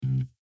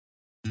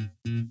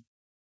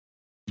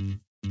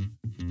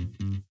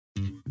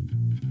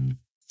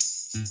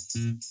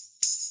Hey,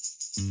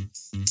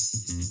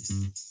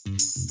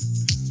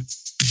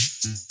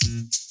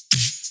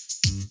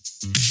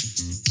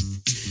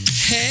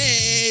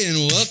 and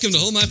welcome to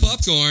Hold My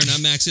Popcorn.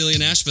 I'm Max Ely in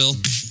Nashville.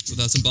 With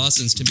us in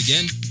Boston's Tim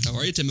Begin. How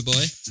are you, Timmy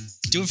boy?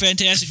 Doing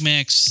fantastic,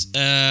 Max.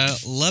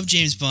 Love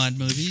James Bond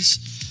movies.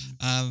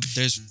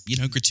 There's,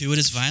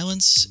 gratuitous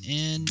violence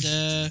and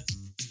the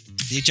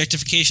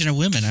objectification of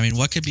women. I mean,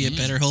 what could be a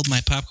better Hold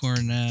My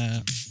Popcorn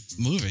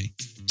movie?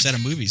 Set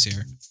of movies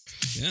here.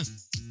 Yeah.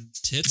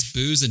 Tits,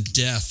 booze, and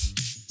death.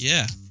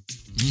 Yeah.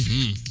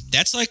 Mm-hmm.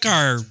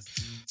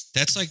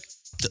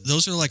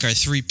 Those are like our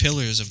three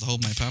pillars of the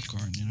Hold My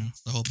Popcorn,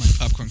 the Hold My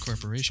Popcorn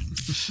Corporation.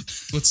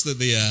 What's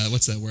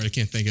what's that word? I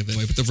can't think of it.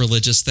 Wait, but the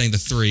religious thing, the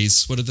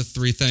threes. What are the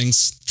three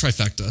things?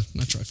 Trifecta.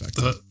 Not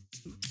trifecta.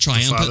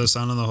 Triumphant. The Father,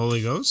 Son, and the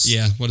Holy Ghost?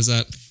 Yeah. What is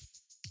that?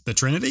 The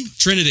Trinity?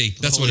 Trinity.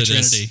 That's what it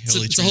is.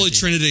 It's the Holy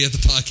Trinity of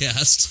the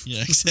podcast.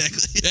 Yeah,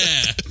 exactly.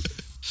 Yeah.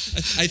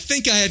 I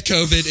think I had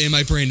COVID and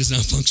my brain is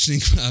not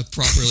functioning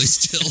properly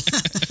still.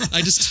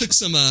 I just took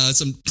some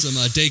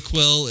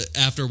Dayquil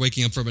after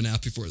waking up from a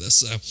nap before this.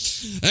 So,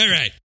 all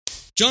right.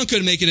 John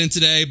couldn't make it in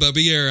today, but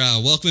we are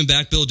welcoming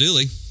back Bill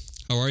Dooley.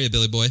 How are you,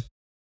 Billy boy?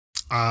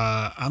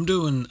 I'm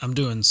doing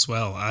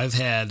swell. I'm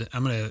going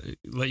to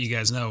let you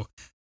guys know.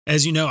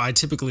 As you know, I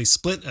typically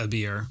split a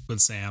beer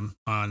with Sam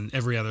on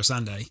every other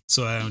Sunday,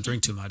 so I don't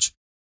drink too much.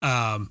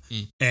 And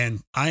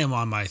I am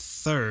on my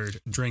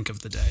third drink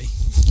of the day.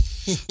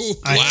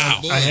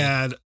 Wow.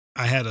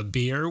 I had a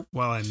beer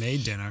while I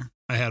made dinner.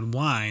 I had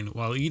wine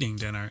while eating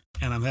dinner,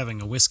 and I'm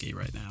having a whiskey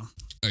right now.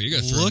 Oh, you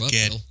got to throw him up,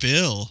 at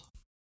Bill.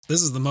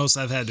 This is the most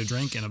I've had to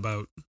drink in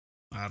about,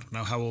 I don't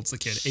know, how old's the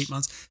kid? 8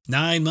 months?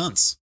 9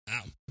 months.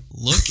 Wow.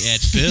 Look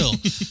at Bill.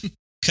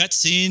 Cut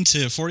scene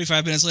to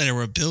 45 minutes later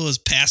where Bill is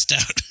passed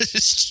out in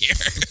his chair.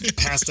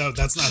 Passed out?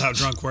 That's not how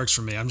drunk works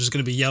for me. I'm just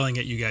going to be yelling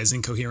at you guys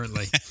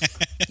incoherently.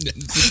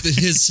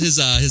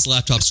 His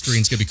laptop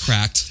screen's going to be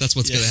cracked. That's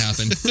what's going to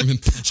happen from him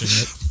punching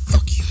it.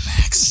 Fuck you,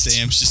 Max.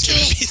 Sam's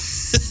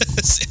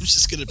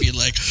just going to be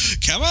like,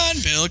 come on,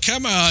 Bill,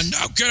 come on.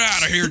 Now get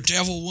out of here,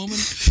 devil woman.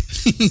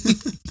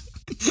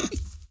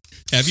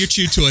 Have your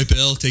chew toy,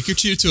 Bill. Take your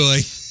chew toy.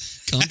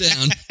 Calm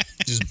down.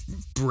 Just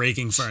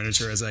breaking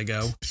furniture as I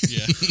go.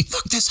 Yeah.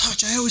 Fuck this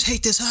hutch. I always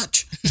hate this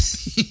hutch.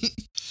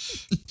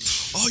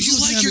 Oh, you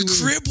like your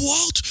crib,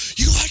 Walt?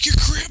 You like your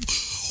crib?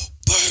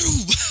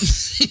 Boom.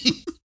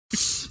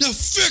 Now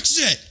fix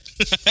it.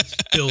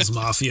 Bill's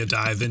Mafia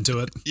dive into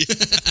it. Yeah.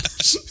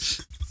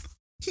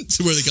 That's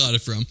where they got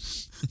it from.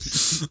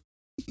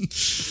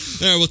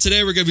 All right, well,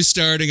 today we're going to be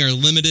starting our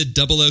limited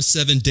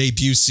 007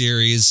 debut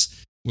series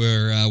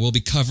where we'll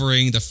be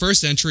covering the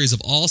first entries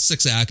of all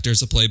 6 actors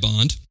to play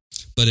Bond,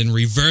 but in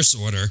reverse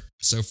order.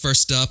 So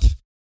first up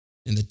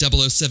in the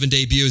 007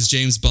 debut is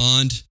James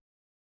Bond,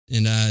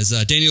 and as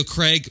Daniel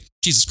Craig.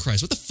 Jesus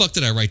Christ, what the fuck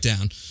did I write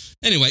down?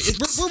 Anyway,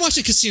 we're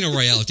watching Casino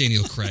Royale with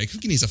Daniel Craig. Who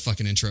needs a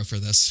fucking intro for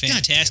this?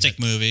 Fantastic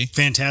movie.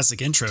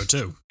 Fantastic intro,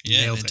 too.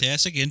 Yeah, Nailed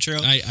fantastic intro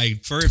I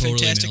for a totally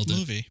fantastic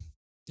movie.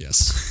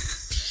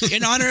 Yes.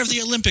 In honor of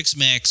the Olympics,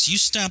 Max, you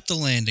stopped the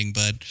landing,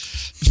 bud.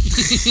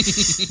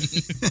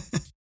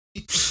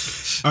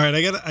 All right,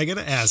 I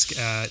gotta ask.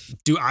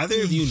 Do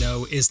either of you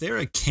know? Is there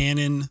a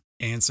canon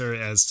answer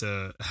as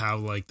to how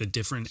like the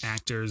different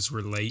actors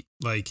relate?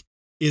 Like,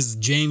 is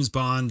James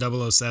Bond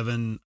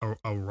 007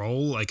 a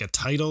role, like a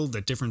title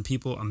that different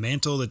people, a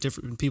mantle that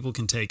different people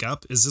can take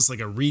up? Is this like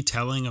a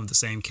retelling of the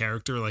same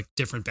character, like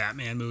different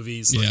Batman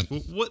movies? Like, Yeah.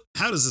 What?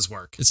 How does this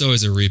work? It's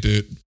always a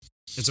reboot.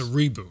 It's a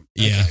reboot.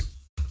 Yeah.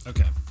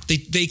 Okay.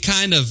 They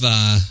kind of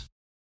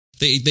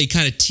they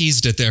kind of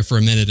teased it there for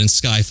a minute in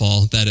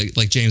Skyfall that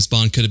like James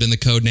Bond could have been the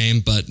code name,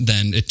 but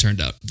then it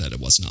turned out that it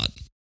was not.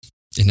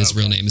 And his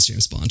real name is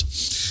James Bond.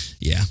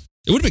 Yeah.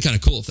 It would have been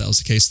kind of cool if that was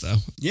the case, though.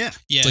 Yeah.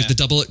 Yeah.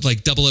 It's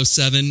like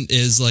 007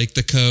 is like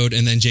the code,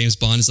 and then James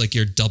Bond is like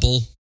your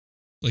double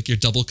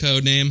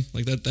code name.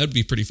 Like that'd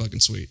be pretty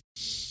fucking sweet.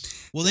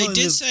 Well, they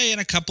did say in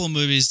a couple of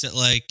movies that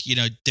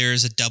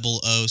there's a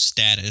 00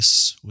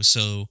 status,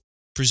 so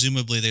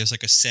presumably there's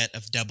like a set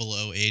of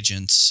 00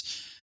 agents,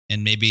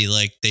 and maybe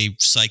like they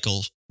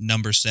cycle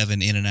number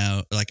 7 in and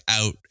out, like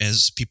out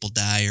as people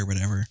die or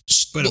whatever.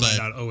 But it might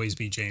not always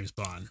be James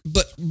Bond.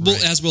 But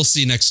as we'll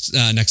see next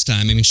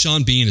time, I mean,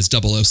 Sean Bean is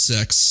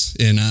 006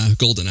 in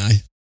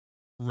GoldenEye.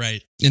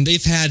 Right. And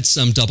they've had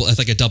some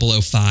like a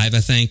 005, I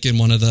think, in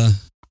one of them,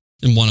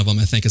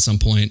 I think, at some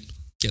point.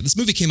 Yeah, this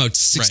movie came out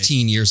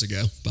 16 years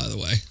ago, by the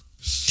way.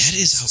 That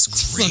is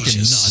fucking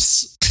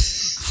nuts.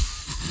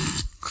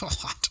 God.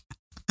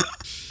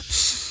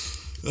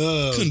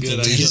 Oh, Couldn't good.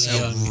 believe That is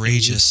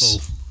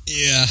outrageous.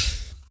 Yeah.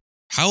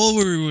 How old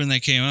were we when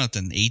that came out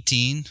then?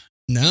 18?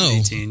 No.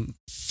 18.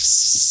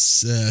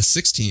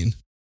 16.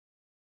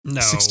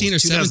 No. 16 or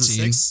 17.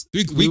 2006.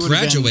 We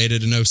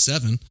graduated in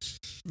 07.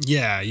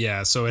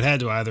 Yeah. So it had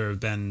to either have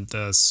been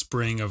the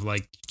spring of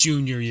like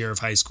junior year of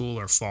high school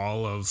or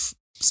fall of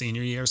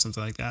senior year,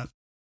 something like that.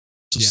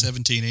 So Yeah.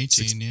 17,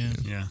 18, yeah.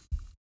 Yeah.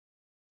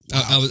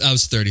 Wow. I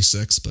was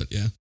 36, but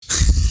yeah.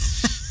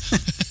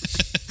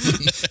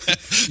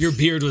 Your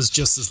beard was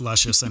just as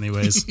luscious,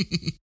 anyways.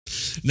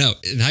 No,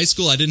 in high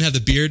school, I didn't have the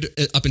beard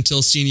up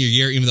until senior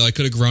year, even though I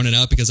could have grown it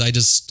out because I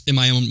just, in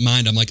my own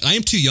mind, I'm like, I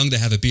am too young to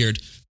have a beard.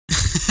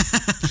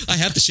 I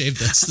have to shave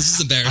this. This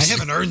is embarrassing. I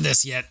haven't earned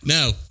this yet.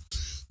 No.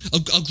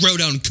 I'll grow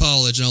down in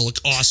college and I'll look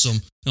awesome.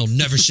 And I'll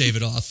never shave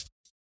it off.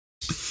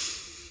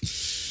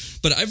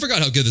 But I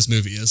forgot how good this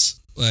movie is.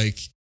 Like,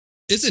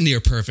 it's a near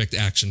perfect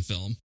action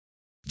film.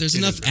 There's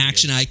enough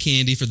action eye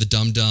candy for the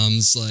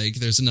dum-dums. Like,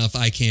 there's enough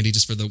eye candy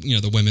just for the,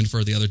 the women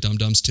for the other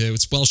dum-dums too.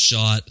 It's well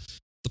shot.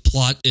 The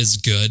plot is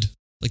good.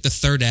 Like, the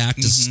third act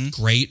is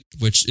great,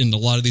 which in a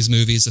lot of these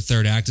movies, the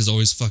third act is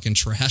always fucking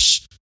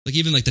trash. Like,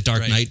 even like The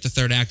Dark Knight, the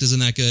third act isn't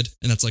that good.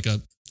 And that's like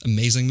a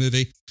amazing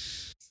movie.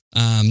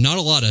 Not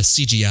a lot of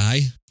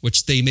CGI,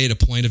 which they made a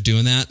point of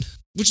doing that,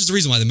 which is the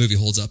reason why the movie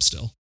holds up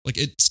still. Like,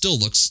 it still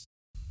looks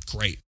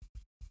great.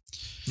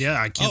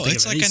 Yeah, I can't think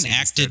it's of like any an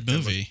acted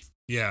movie.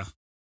 Yeah.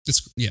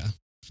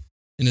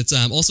 And it's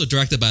also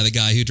directed by the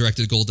guy who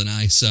directed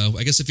GoldenEye. So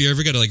I guess if you're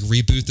ever going to like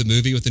reboot the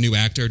movie with a new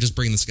actor, just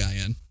bring this guy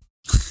in.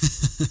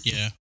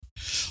 Yeah.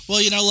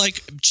 Well,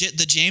 like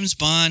the James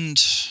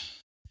Bond,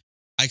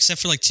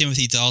 except for like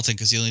Timothy Dalton,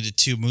 because he only did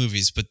 2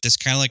 movies, but there's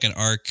kind of like an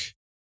arc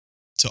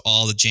to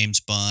all the James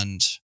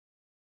Bond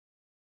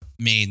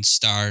main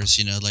stars,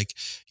 like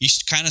you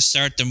kind of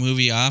start the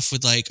movie off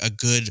with like a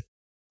good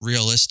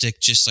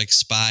realistic, just like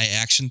spy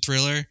action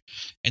thriller,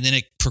 and then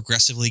it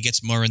progressively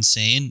gets more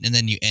insane, and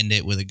then you end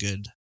it with a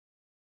good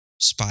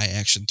spy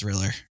action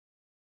thriller.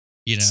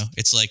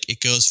 It's like it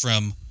goes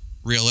from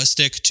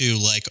realistic to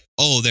like,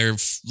 oh, they're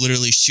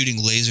literally shooting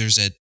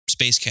lasers at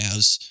space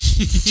cows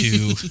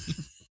to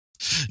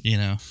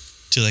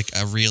to like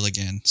a real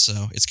again.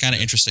 So it's kind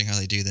of interesting how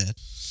they do that.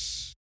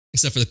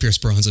 Except for the Pierce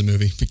Brosnan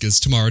movie, because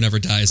Tomorrow Never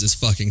Dies is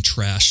fucking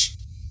trash.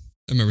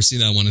 I remember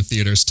seeing that one in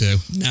theaters too.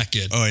 Not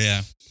good. Oh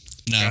yeah.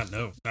 Not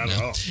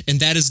at all. And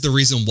that is the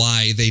reason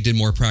why they did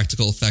more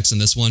practical effects in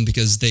this one,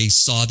 because they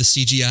saw the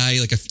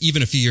CGI like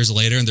even a few years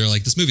later, and they're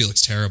like, this movie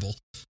looks terrible.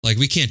 Like,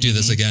 we can't do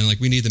this again. Like,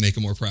 we need to make it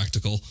more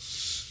practical.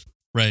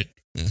 Right.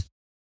 Yeah.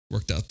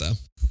 Worked out though.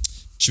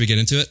 Should we get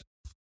into it?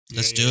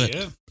 Let's do it.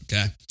 Yeah.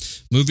 Okay.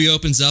 Movie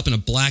opens up in a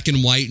black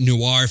and white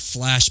noir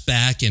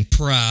flashback in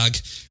Prague,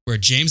 where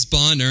James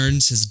Bond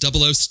earns his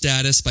 00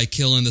 status by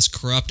killing this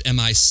corrupt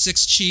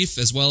MI6 chief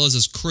as well as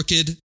his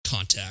crooked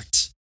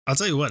contact. I'll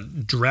tell you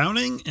what,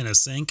 drowning in a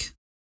sink,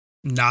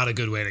 not a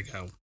good way to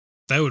go.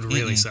 That would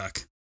really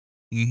suck.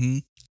 Mm-hmm.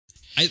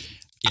 Go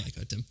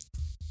ahead, Tim.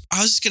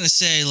 I was just going to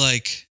say,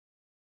 like,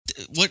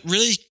 what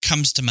really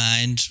comes to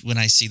mind when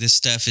I see this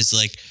stuff is,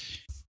 like,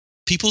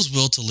 people's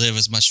will to live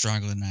is much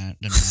stronger than mine.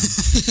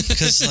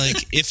 Because,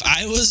 like, if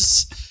I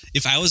was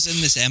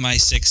in this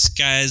MI6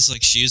 guy's,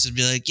 like, shoes, I'd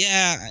be like,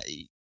 yeah,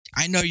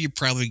 I know you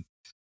probably,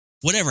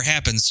 whatever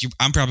happens,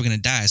 I'm probably going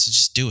to die, so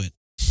just do it.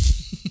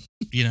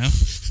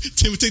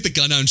 Tim would take the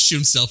gun out and shoot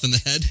himself in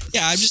the head.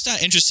 Yeah, I'm just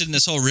not interested in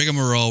this whole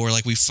rigmarole where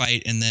like we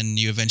fight and then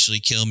you eventually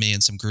kill me in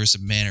some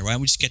gruesome manner. Why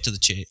don't we just get to the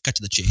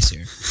chase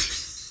here?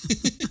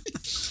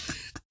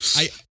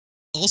 I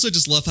also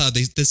just love how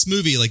this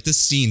movie, like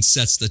this scene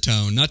sets the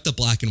tone, not the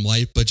black and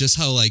white, but just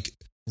how like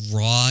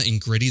raw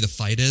and gritty the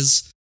fight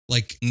is.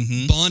 Like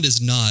Bond is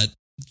not,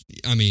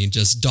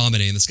 just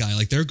dominating this guy.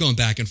 Like they're going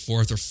back and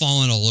forth. They're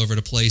falling all over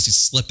the place. He's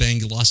slipping.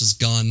 He lost his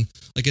gun.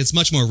 Like it's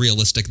much more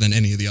realistic than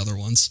any of the other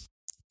ones.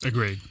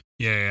 Agreed.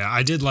 Yeah,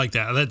 I did like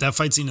that. That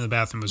fight scene in the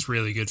bathroom was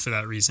really good for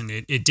that reason.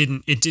 It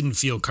didn't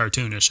feel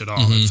cartoonish at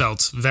all. It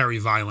felt very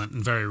violent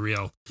and very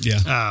real.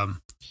 Yeah.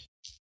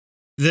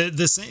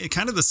 The same,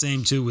 kind of the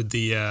same too with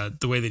the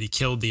way that he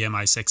killed the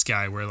MI6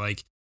 guy, where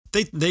like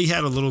they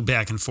had a little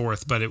back and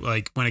forth, but it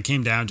like when it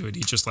came down to it,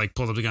 he just like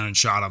pulled up the gun and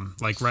shot him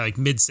like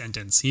mid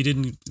sentence.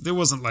 There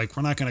wasn't like,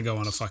 we're not gonna go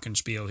on a fucking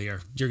spiel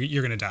here.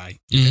 You're gonna die.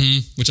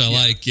 Which I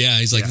like. Yeah,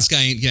 he's like this guy.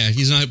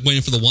 He's not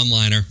waiting for the one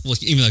liner. Well,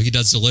 even though he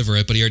does deliver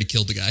it, but he already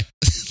killed the guy.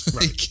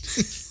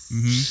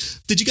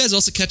 Did you guys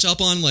also catch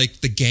up on like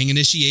the gang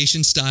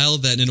initiation style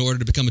that in order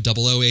to become a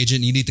 00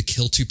 agent, you need to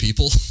kill 2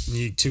 people? You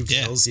need 2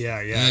 kills. Yeah,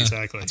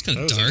 exactly. It's kind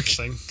of dark.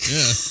 Yeah,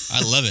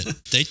 I love it.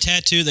 They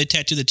tattoo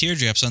the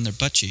teardrops on their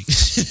butt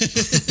cheeks.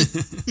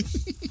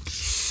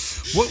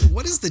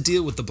 What is the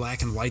deal with the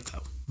black and white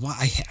though?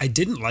 Why I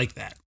didn't like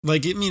that.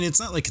 Like, it's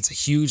not like it's a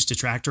huge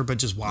detractor, but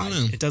just why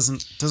it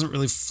doesn't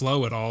really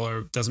flow at all,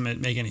 or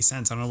doesn't make any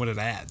sense. I don't know what it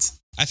adds.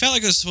 I felt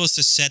like it was supposed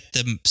to set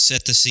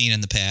the scene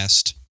in the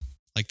past.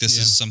 Like this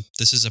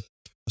is a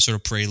sort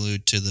of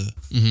prelude to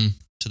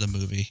the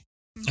movie.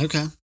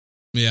 Okay.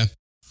 Yeah.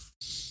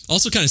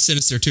 Also kind of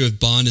sinister too with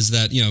Bond is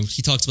that,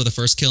 he talks about the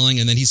first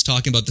killing and then he's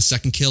talking about the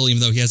second kill, even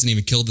though he hasn't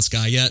even killed this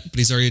guy yet, but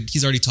he's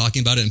already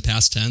talking about it in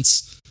past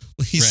tense.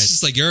 He's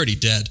just like, you're already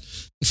dead.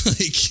 Like,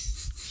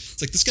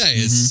 it's like this guy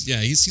is,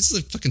 he's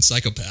a fucking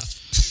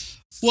psychopath.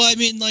 Well, I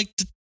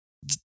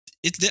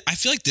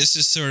feel like this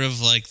is sort of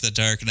like the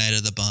Dark Knight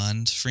of the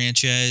Bond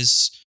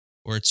franchise,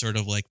 where it sort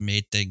of like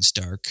made things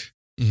dark.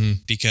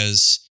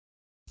 Because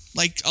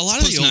like a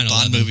lot of the old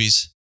Bond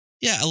movies,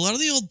 a lot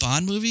of the old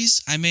Bond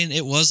movies,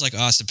 it was like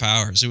Austin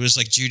Powers. It was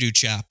like Judo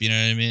Chop, you know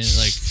what I mean?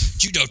 Like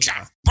judo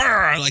chop.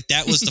 Like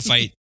that was the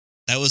fight.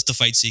 That was the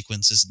fight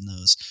sequences in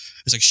those.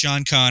 It's like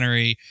Sean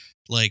Connery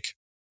like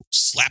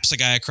slaps a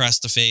guy across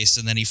the face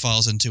and then he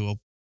falls into a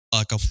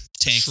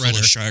tank full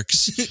of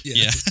sharks.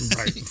 Yeah.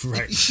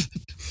 Right.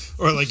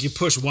 Or like you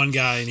push one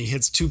guy and he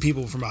hits two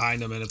people from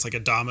behind him and it's like a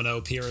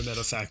domino pyramid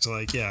effect.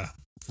 Like, yeah.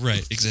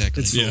 Right,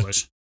 exactly. It's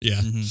foolish. Yeah.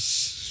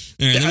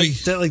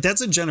 Mm-hmm. Like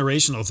that's a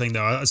generational thing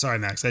though. Sorry,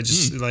 Max. I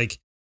just like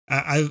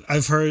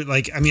I've heard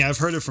I've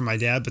heard it from my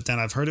dad, but then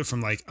I've heard it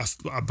from like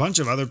a bunch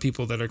of other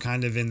people that are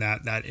kind of in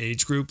that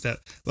age group that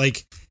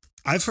like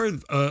I've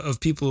heard of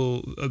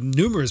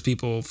numerous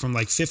people from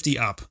like 50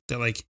 up that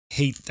like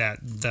hate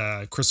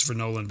the Christopher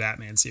Nolan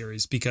Batman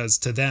series because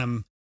to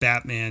them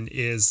Batman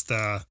is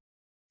the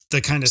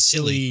kind of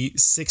silly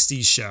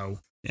 60s show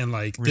and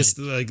like this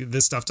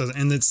stuff doesn't,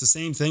 and it's the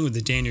same thing with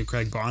the Daniel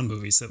Craig Bond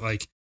movies that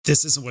like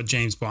this isn't what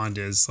James Bond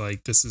is.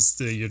 Like this is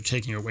you're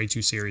taking it way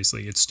too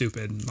seriously. It's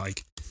stupid.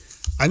 Like,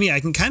 I mean, I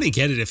can kind of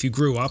get it if you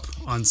grew up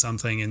on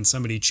something and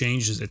somebody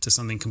changes it to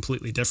something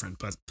completely different,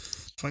 but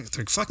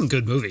they're fucking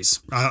good movies.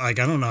 I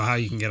don't know how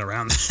you can get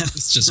around that.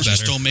 It's just better.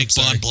 Just don't make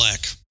Bond black.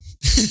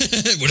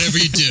 Whatever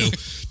you do,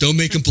 don't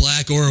make him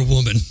black or a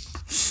woman.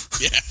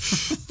 Yeah.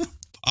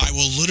 I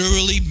will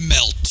literally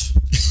melt.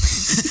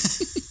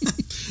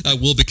 I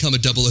will become a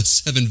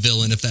 007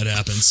 villain if that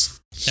happens.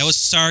 That was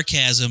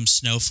sarcasm,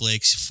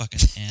 snowflakes, you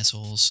fucking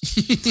assholes.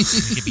 You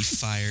could be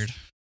fired.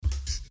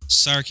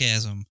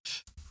 Sarcasm.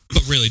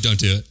 But really, don't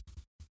do it.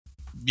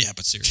 Yeah,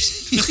 but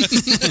seriously.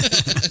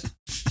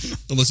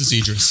 Unless it's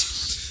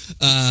Idris.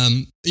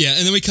 Yeah,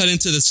 and then we cut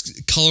into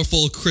this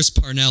colorful Chris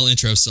Parnell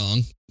intro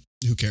song.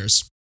 Who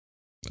cares?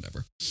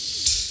 Whatever.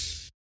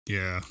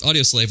 Yeah.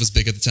 Audioslave was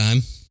big at the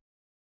time.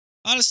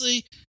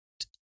 Honestly,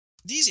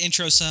 these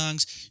intro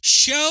songs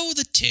show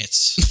the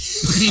tits.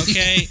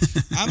 Okay?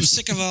 I'm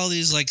sick of all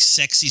these like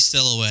sexy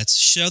silhouettes.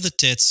 Show the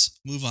tits.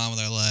 Move on with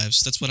our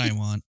lives. That's what I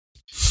want.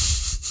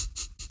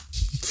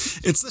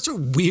 It's such a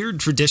weird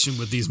tradition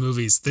with these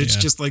movies. It's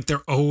just like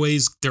they're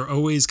always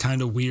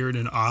kind of weird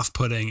and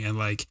off-putting, and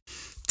like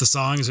the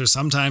songs are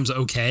sometimes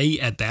okay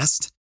at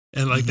best.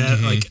 And like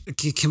that, like,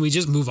 can we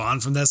just move on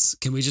from this?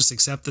 Can we just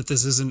accept that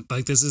this isn't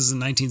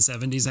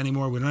 1970s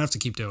anymore? We don't have to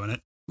keep doing it.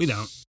 We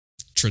don't.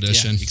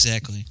 Tradition. Yeah,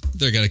 exactly.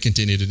 They're going to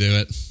continue to do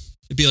it.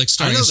 It'd be like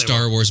starting a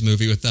Star Wars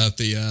movie without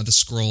the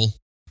scroll,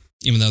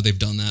 even though they've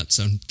done that,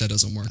 so that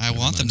doesn't work. I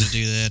want them to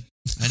do that.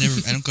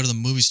 I don't go to the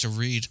movies to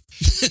read.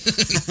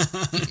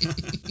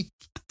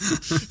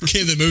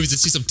 Okay, the movies to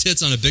see some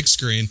tits on a big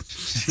screen.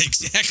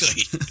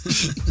 Exactly.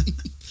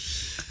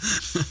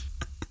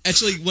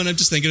 Actually, when I'm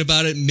just thinking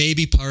about it,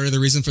 maybe part of the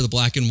reason for the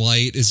black and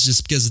white is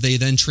just because they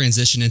then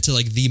transition into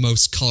like the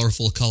most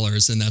colorful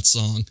colors in that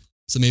song.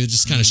 So maybe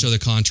just kind of show the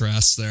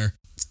contrasts there.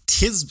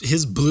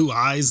 His blue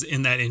eyes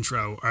in that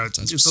intro are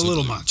it's a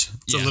little much.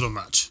 It's a little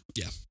much.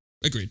 Yeah,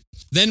 agreed.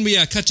 Then we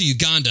cut to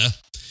Uganda,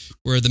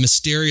 where the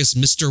mysterious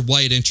Mr.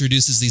 White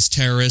introduces these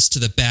terrorists to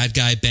the bad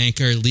guy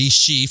banker Lee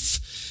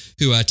Sheaf,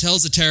 who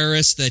tells the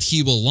terrorists that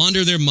he will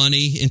launder their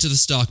money into the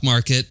stock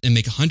market and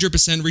make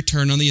 100%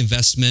 return on the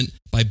investment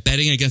by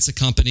betting against a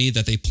company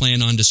that they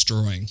plan on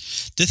destroying.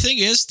 The thing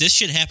is, this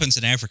shit happens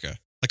in Africa,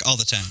 like all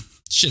the time.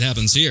 Shit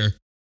happens here.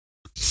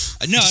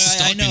 No,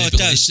 I know it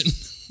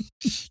does.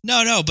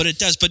 No, but it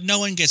does. But no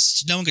one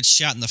gets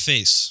shot in the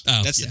face.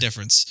 Oh, that's the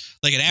difference.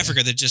 Like in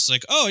Africa, they're just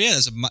like, oh yeah,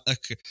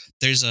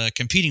 there's a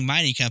competing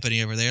mining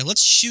company over there.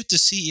 Let's shoot the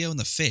CEO in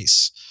the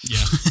face.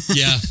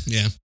 Yeah.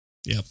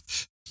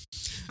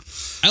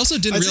 I also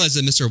didn't realize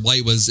that Mr.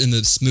 White was in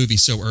this movie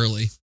so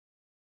early.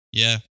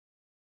 Yeah,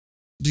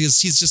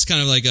 because he's just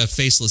kind of like a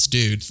faceless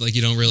dude. Like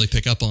you don't really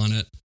pick up on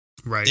it.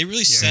 Right. They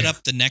really set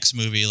up the next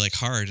movie like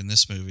hard in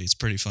this movie. It's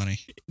pretty funny.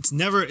 It's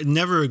never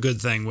a good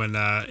thing when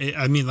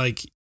I mean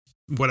like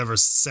whatever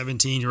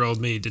 17-year-old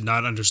me did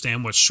not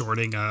understand what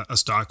shorting a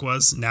stock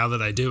was. Now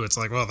that I do, it's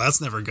like, well, that's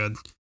never good.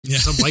 Yeah.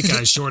 Some white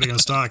guy's shorting a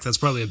stock. That's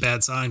probably a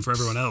bad sign for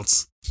everyone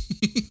else.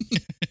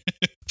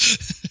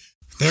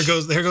 There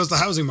goes the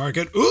housing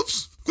market.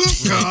 Oops.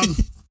 Gone.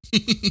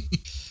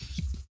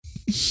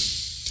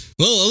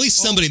 Well, at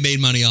least somebody made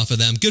money off of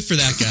them. Good for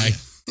that guy.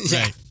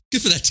 Yeah. Right.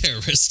 Good for that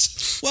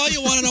terrorist. Well,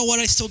 you want to know what?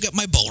 I still get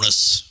my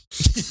bonus.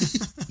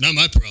 Not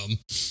my problem.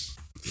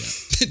 Yeah.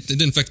 It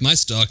didn't affect my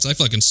stocks. I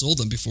fucking sold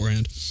them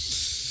beforehand.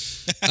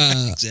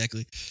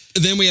 Exactly.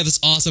 Then we have this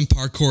awesome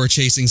parkour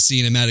chasing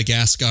scene in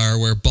Madagascar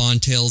where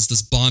Bond tails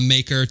this bomb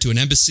maker to an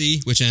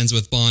embassy, which ends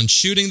with Bond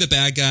shooting the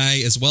bad guy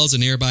as well as a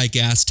nearby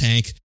gas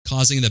tank,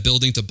 causing the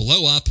building to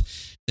blow up.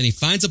 Then he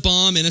finds a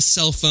bomb in a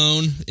cell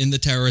phone in the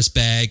terrorist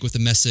bag with the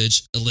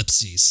message,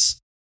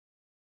 ellipses.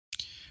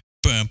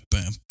 Bum,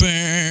 bum,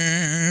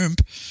 bum.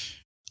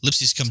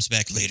 Ellipses comes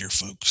back later,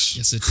 folks.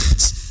 Yes, it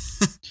does.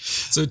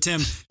 So,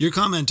 Tim, your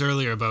comment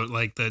earlier about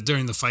like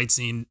during the fight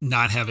scene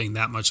not having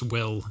that much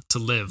will to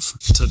live,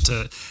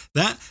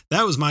 that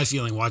was my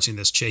feeling watching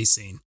this chase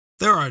scene.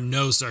 There are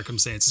no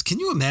circumstances. Can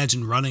you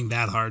imagine running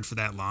that hard for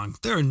that long?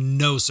 There are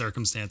no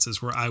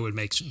circumstances where I would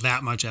make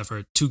that much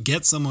effort to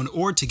get someone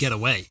or to get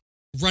away.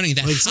 running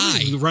that like high.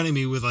 somebody running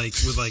me with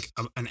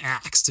an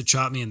axe to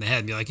chop me in the head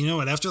and be like, you know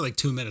what? After like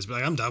 2 minutes, be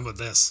like, I'm done with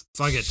this.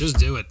 Fuck it, just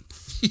do it.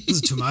 This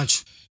is too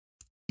much.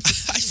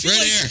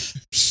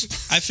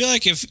 I feel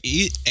like if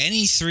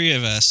any three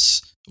of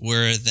us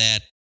were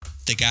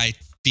the guy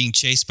being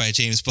chased by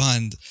James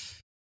Bond,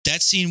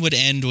 that scene would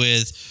end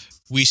with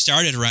we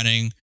started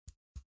running,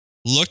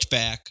 looked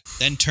back,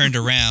 then turned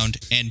around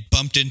and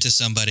bumped into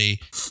somebody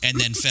and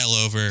then fell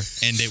over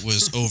and it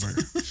was over.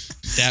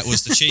 That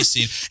was the chase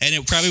scene. And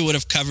it probably would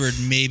have covered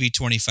maybe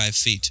 25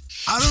 feet.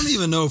 I don't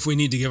even know if we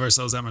need to give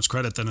ourselves that much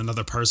credit that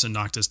another person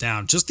knocked us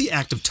down. Just the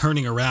act of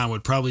turning around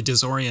would probably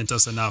disorient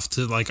us enough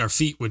to like our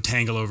feet would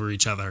tangle over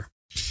each other.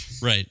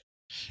 Right.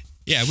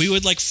 Yeah, we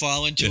would like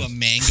fall into a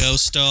mango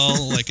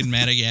stall like in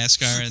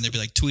Madagascar and there'd be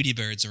like Tweety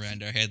birds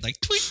around our head, like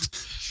tweet.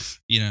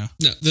 You know,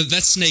 No,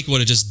 that snake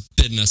would have just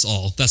bitten us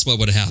all. That's what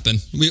would have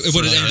happened. It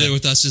would have ended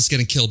with us just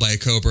getting killed by a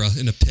cobra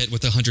in a pit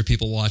with 100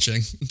 people watching.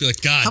 It'd be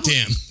like, God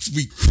damn,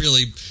 we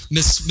really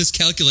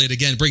miscalculate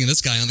again, bringing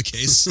this guy on the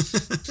case.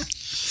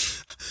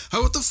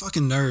 How about the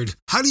fucking nerd?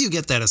 How do you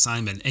get that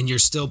assignment and you're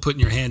still putting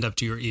your hand up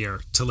to your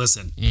ear to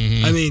listen?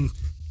 Mm-hmm. I mean,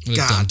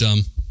 God,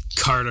 dumb.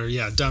 Carter,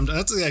 yeah, dumb.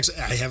 That's actually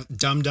I have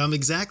dumb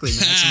exactly. Man,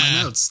 that's in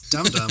my notes.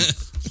 Dumb.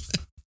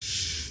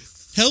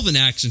 Hell of an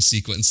action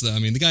sequence, though. I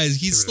mean, the guy,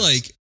 he's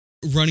like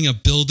running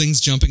up buildings,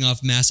 jumping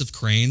off massive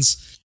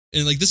cranes.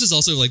 And like, this is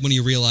also like when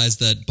you realize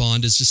that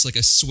Bond is just like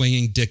a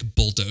swinging dick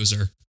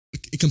bulldozer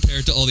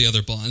compared to all the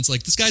other Bonds.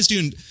 Like, this guy's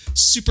doing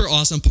super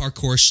awesome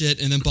parkour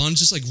shit, and then Bond's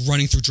just like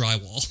running through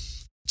drywall.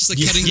 Just like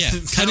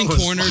cutting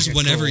corners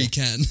whenever he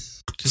can.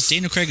 Because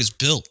Daniel Craig is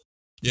built.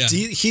 Yeah.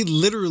 He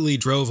literally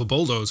drove a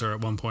bulldozer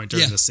at one point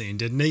during the scene,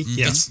 didn't he? Mm-hmm.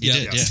 Yes, he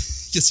did.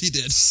 Yes, he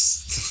did.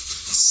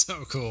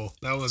 So cool.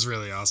 That was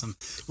really awesome.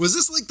 Was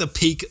this like the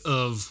peak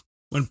of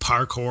when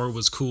parkour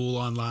was cool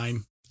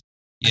online?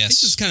 Yes. I think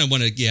this is kind of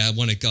when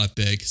it got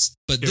big.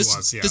 But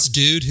this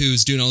dude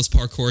who's doing all this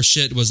parkour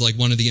shit was like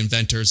one of the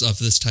inventors of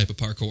this type of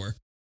parkour.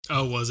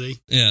 Oh, was he?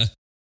 Yeah.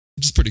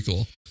 Which is pretty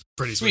cool.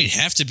 Pretty I sweet. mean, he'd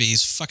have to be.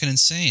 He's fucking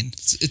insane.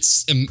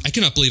 It's I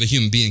cannot believe a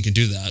human being can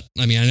do that.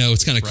 I mean, I know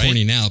it's kind of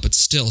corny now, but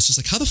still, it's just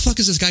like, how the fuck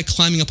is this guy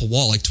climbing up a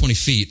wall like 20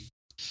 feet?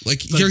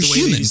 Like you're the way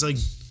human. that he's like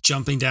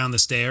jumping down the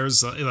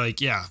stairs, like,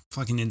 yeah,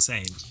 fucking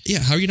insane. Yeah,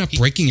 how are you not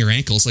breaking your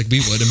ankles like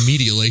we would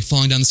immediately,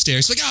 falling down the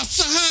stairs? Like, oh,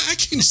 fuck!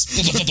 He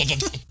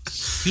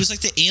was like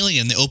the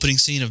alien in the opening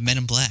scene of Men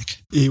in Black.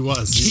 He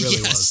was. He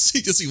really was.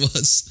 Yes, he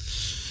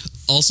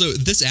was. Also,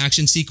 this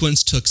action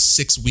sequence took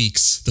 6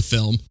 weeks, the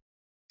film.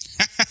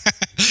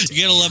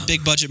 You gotta love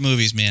big budget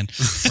movies, man.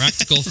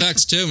 Practical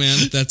effects, too,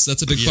 man. That's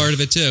a big part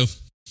of it, too.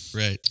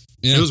 Right.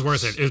 Yeah. It was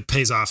worth it. It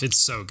pays off. It's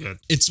so good.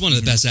 It's one of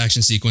the best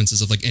action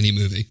sequences of like any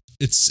movie.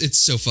 It's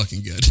so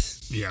fucking good.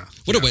 Yeah.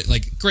 What a way,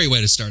 like, great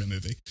way to start a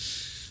movie.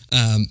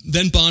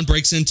 Then Bond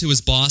breaks into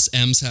his boss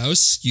M's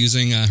house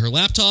using her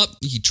laptop.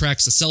 He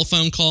tracks a cell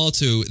phone call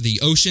to the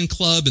Ocean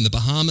Club in the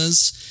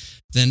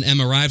Bahamas. Then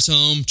M arrives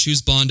home,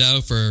 chews Bond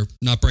out for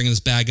not bringing this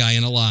bad guy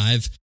in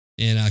alive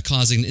and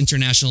causing an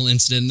international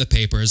incident in the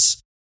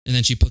papers. And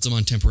then she puts him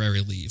on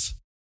temporary leave.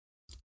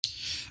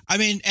 I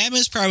mean,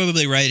 Emma's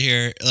probably right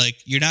here. Like,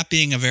 you're not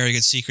being a very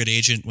good secret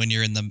agent when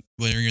you're in the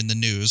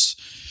news.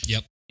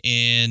 Yep.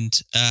 And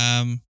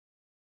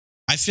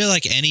I feel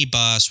like any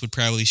boss would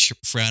probably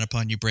frown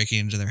upon you breaking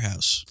into their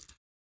house.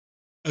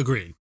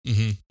 Agreed.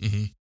 Mm-hmm.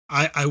 Mm-hmm.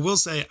 I will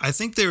say, I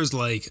think there's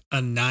like a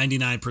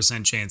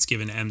 99% chance,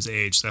 given M's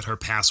age, that her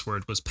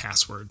password was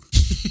password.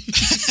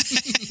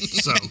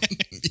 So,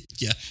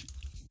 yeah.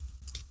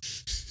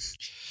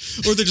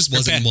 Or there just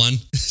wasn't one.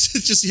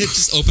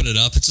 just open it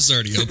up. It's just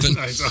already open.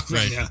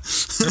 Right. Yeah.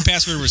 Her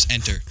password was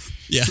enter.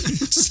 Yeah.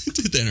 Just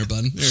hit the enter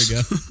button. There we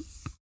go.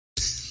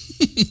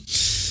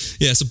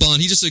 Yeah, so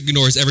Bond, he just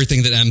ignores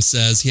everything that M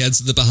says. He heads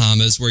to the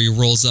Bahamas, where he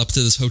rolls up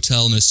to this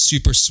hotel in a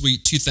super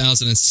sweet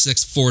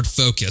 2006 Ford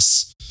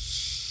Focus.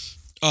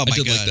 Oh, my God.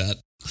 I did like that.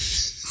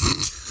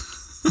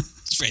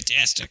 It's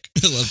fantastic.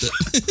 I loved it.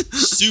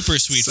 Super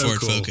sweet So Ford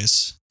cool.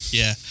 Focus.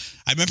 Yeah.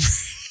 I remember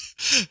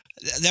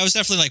that was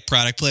definitely like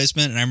product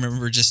placement. And I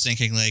remember just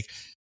thinking like,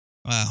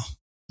 wow,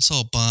 this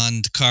whole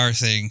Bond car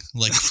thing,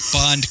 like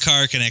Bond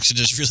car connection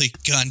has really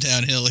gone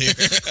downhill here.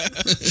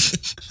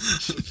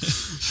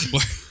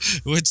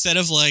 Where instead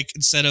of like,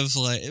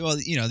 well,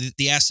 you know,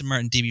 the Aston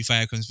Martin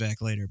DB5 comes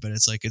back later, but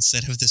it's like,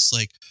 instead of this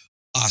like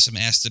awesome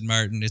Aston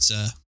Martin, it's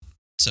a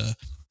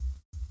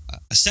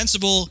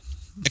sensible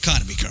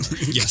economy car.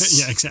 Yes.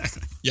 Yeah,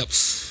 exactly. Yep.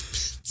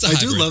 I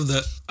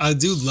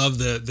do love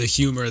the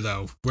humor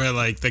though, where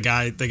like the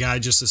guy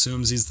just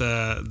assumes he's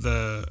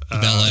the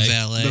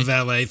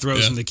valet,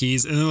 throws him the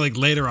keys, and then like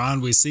later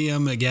on we see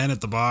him again at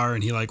the bar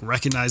and he like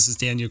recognizes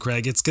Daniel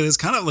Craig. It's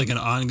kind of like an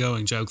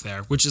ongoing joke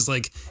there, which is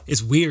like,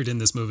 it's weird in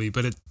this movie,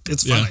 but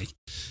it's funny.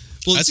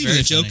 Well, That's it's even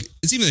a joke. funny.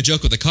 It's even a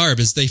joke with the car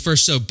because they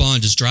first show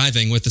Bond just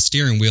driving with the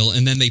steering wheel,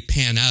 and then they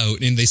pan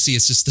out and they see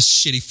it's just the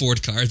shitty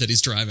Ford car that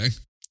he's driving.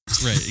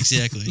 Right,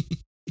 exactly.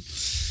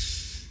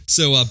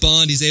 So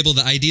Bond, he's able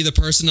to ID the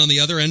person on the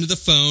other end of the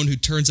phone, who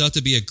turns out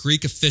to be a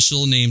Greek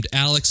official named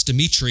Alex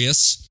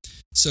Demetrius.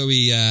 So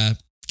he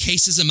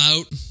cases him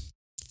out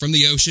from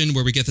the ocean,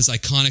 where we get this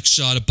iconic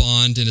shot of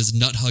Bond in his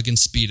nut-hugging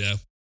Speedo.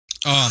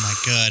 Oh, my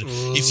God.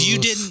 If you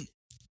didn't...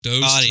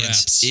 Those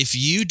Audience, traps. if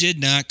you did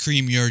not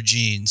cream your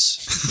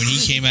jeans when he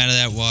came out of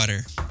that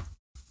water,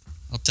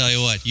 I'll tell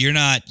you what, you're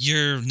not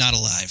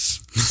alive.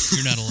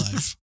 You're not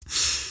alive.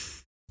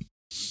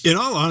 In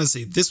all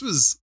honesty, this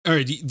was all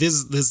right. This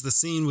is the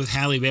scene with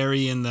Halle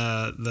Berry and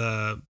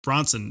the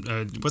Bronson.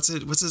 What's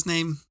his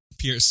name?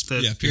 Pierce.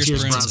 Pierce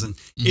Brosnan.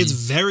 Mm-hmm. It's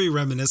very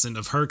reminiscent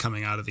of her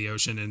coming out of the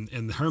ocean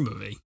in her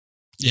movie.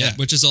 Yeah,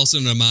 which is also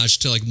an homage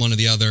to like one of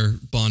the other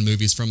Bond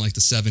movies from like the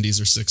 70s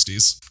or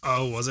 60s.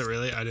 Oh, was it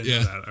really? I didn't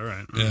know that. All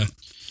right. Yeah.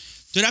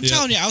 Dude, I'm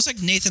telling you, I was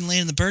like Nathan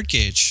Lane in the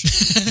birdcage.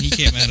 He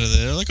came out of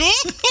there like,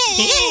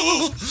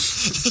 oh.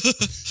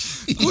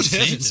 Good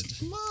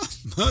heavens.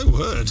 My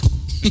word.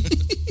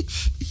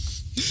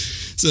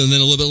 So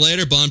then a little bit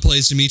later, Bond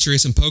plays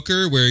Demetrius in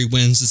poker, where he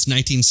wins this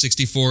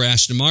 1964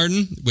 Aston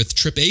Martin with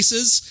trip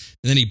aces,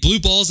 and then he blue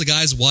balls a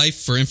guy's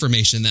wife for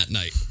information that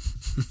night.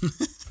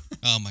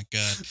 Oh my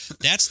God,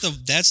 that's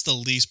the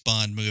least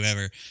Bond move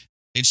ever.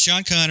 In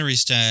Sean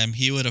Connery's time,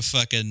 he would have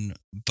fucking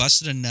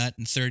busted a nut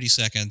in 30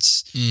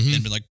 seconds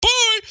and been like,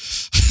 "Bye,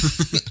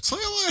 see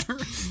you later."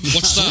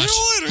 What's that? See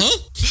you later. Huh?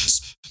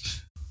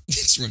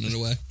 He's running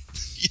away.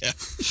 Yeah,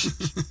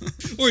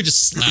 or he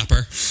just slap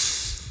her.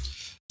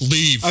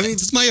 Leave. I mean,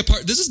 this is my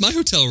apartment. This is my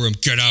hotel room.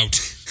 Get out.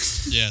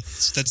 Yeah,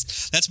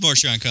 that's more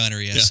Sean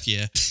Connery-esque.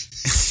 Yeah.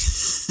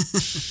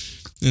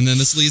 And then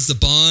this leads to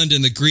Bond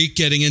and the Greek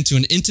getting into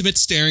an intimate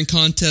staring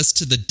contest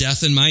to the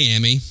death in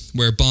Miami,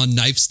 where Bond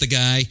knifes the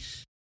guy,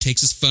 takes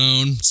his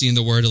phone, seeing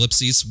the word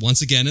ellipses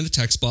once again in the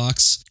text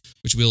box,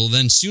 which we'll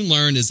then soon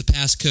learn is the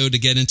passcode to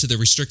get into the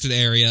restricted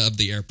area of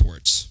the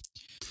airport.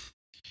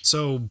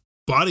 So,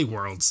 Body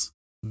Worlds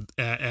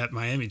at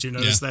Miami, did you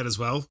notice that as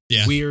well?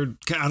 Yeah. Weird.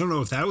 I don't know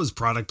if that was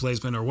product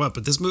placement or what,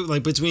 but this movie,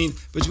 like between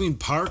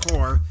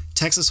parkour,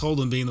 Texas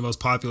Hold'em being the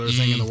most popular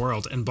thing in the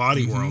world, and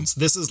Body Worlds,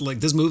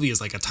 this movie is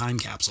like a time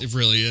capsule. It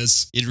really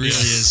is. It really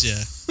is,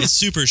 yeah. It's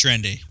super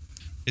trendy.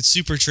 It's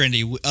super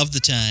trendy of the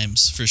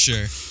times, for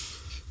sure.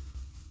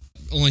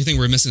 Only thing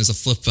we're missing is a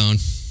flip phone.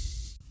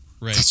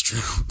 Right. That's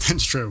true.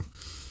 That's true.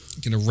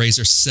 Like a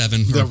Razor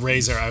 7. The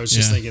Razor, I was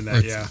just thinking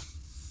that,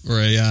 Or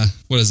a,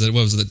 what is it?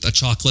 What was it? A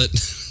chocolate?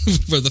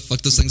 Where the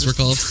fuck those things were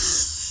called?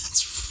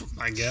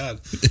 My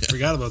God.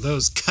 Forgot about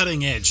those.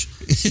 Cutting edge.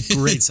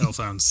 Great cell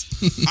phones.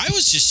 I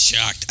was just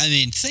shocked. I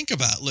mean,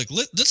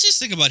 let's just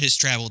think about his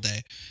travel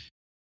day.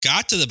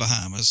 Got to the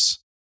Bahamas,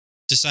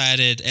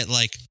 decided at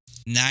like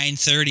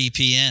 9:30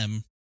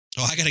 p.m.,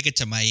 I got to get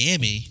to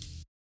Miami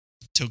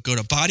to go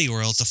to Body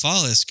Worlds to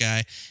follow this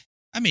guy.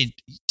 I mean,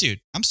 dude,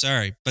 I'm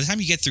sorry. By the time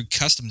you get through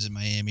customs in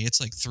Miami,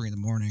 it's like 3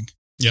 a.m.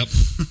 Yep.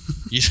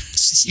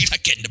 You're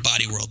not getting to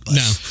Body World, bud.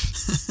 No.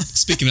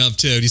 Speaking of,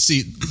 too, do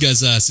you guys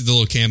see the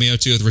little cameo,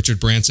 too, with Richard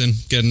Branson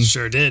getting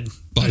sure did.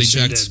 body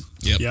checked?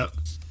 Yep.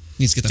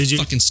 Needs to get that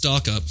fucking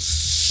stock up.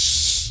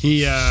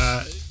 He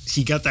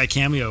got that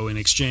cameo in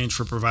exchange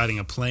for providing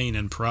a plane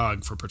in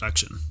Prague for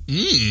production.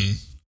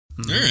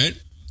 All right.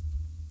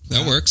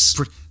 That works.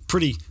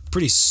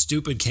 Pretty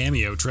stupid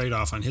cameo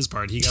trade-off on his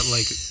part. He got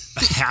like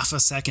a half a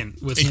second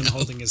with him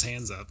holding his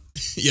hands up.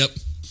 Yep.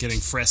 Getting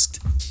frisked.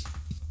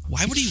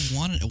 Why would he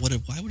want it?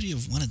 Why would he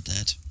have wanted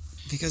that?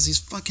 Because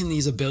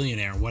he's a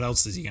billionaire. What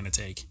else is he going to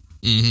take?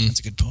 Mm-hmm. That's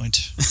a good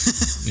point.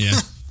 Yeah.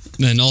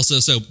 And then also,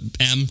 so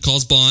M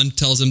calls Bond,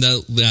 tells him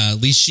that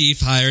Lee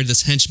Sheaf hired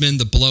this henchman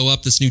to blow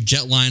up this new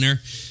jetliner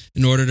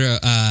in order to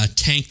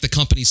tank the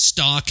company's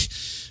stock,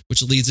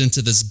 which leads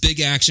into this big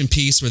action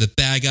piece where the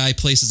bad guy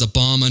places a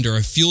bomb under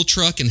a fuel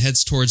truck and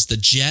heads towards the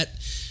jet.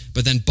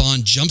 But then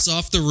Bond jumps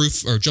onto the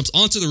roof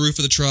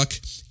of the truck,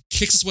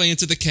 kicks his way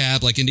into the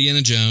cab like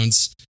Indiana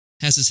Jones,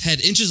 has his head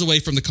inches away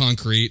from the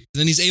concrete.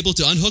 Then he's able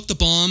to unhook the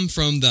bomb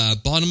from the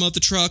bottom of the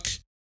truck,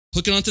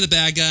 hook it onto the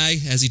bad guy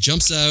as he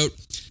jumps out,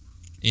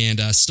 and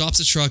stops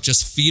the truck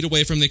just feet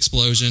away from the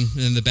explosion.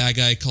 And then the bad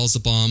guy calls the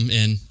bomb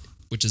in,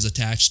 which is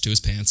attached to his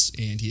pants,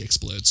 and he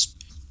explodes.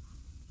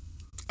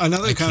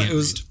 Another kind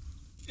of,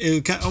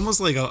 it kind of almost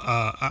like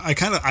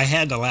I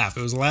had to laugh.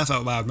 It was a laugh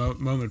out loud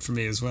moment for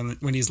me is when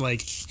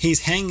he's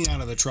hanging out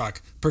of the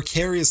truck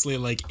precariously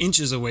like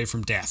inches away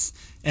from death,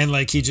 and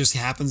like he just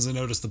happens to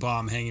notice the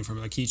bomb hanging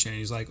from a keychain.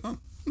 He's like, oh.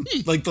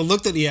 Like the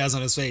look that he has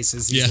on his face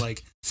is he's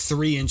like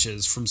 3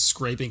 inches from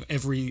scraping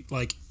every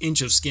like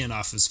inch of skin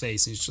off his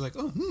face. And he's just like,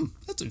 oh,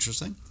 that's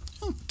interesting.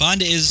 Oh.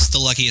 Bond is the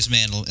luckiest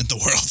man in the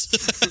world.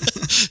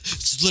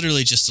 It's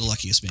literally just the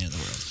luckiest man in the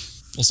world.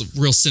 Also,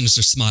 real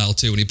sinister smile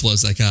too when he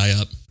blows that guy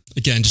up.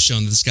 Again, just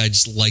showing that this guy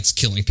just likes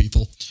killing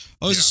people.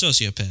 Oh, he's a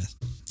sociopath.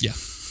 Yeah,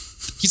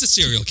 he's a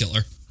serial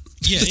killer.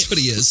 Yeah, that's what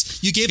he is.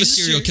 You gave a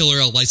serial killer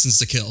a license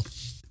to kill.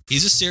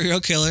 He's a serial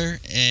killer,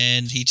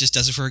 and he just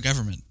does it for a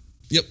government.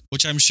 Yep.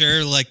 Which I'm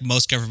sure, like,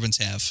 most governments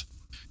have.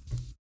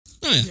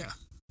 Oh, yeah.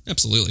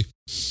 Absolutely.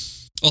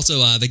 Also,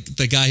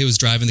 the guy who was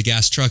driving the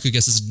gas truck who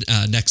gets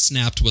his neck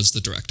snapped was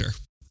the director.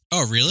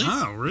 Oh, really?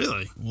 Oh,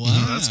 really? Wow.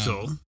 Oh, that's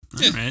cool.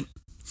 All right.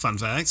 Fun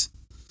fact.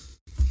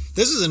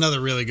 This is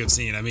another really good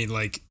scene. I mean,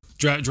 like,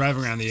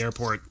 driving around the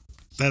airport,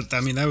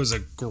 That was a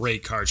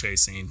great car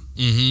chase scene.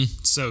 Mm-hmm.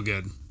 So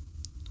good.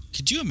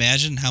 Could you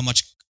imagine how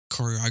much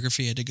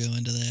choreography had to go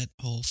into that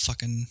whole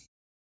fucking...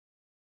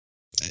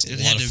 It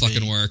a lot of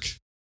fucking work.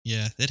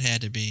 Yeah, it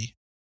had to be.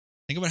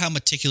 Think about how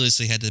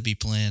meticulously it had to be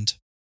planned.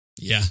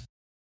 Yeah.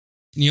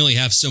 And you only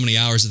have so many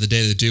hours of the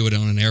day to do it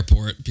on an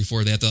airport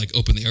before they have to like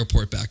open the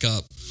airport back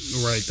up.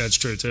 Right, that's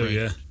true too.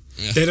 Right.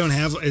 Yeah. They don't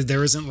have.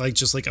 There isn't like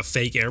just like a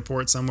fake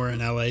airport somewhere in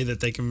LA that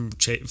they can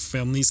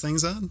film these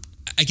things on.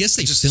 I guess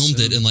they just filmed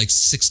assumed. it in like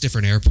 6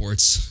 different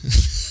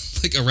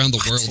airports, like around the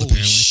world. Holy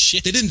Apparently,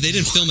 shit. They didn't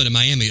film it in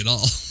Miami at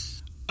all.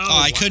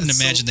 I couldn't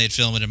imagine they'd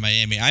film it in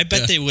Miami. I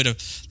bet they would have.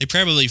 They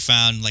probably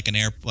found like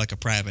a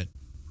private,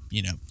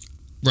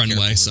 Runway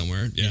airport.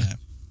 somewhere. Yeah.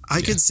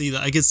 I could see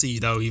that. I could see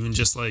though, even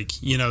just like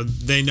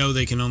they know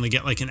they can only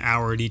get like an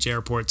hour at each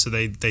airport, so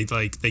they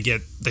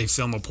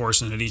film a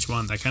portion at each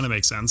one. That kind of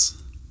makes sense.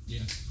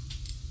 Yeah.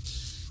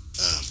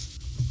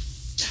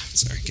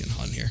 Sorry, getting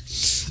hot in here.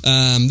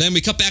 Then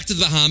we cut back to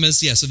the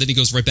Bahamas. Yeah, so then he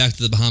goes right back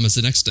to the Bahamas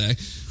the next day,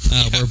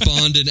 where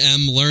Bond and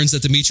M learns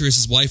that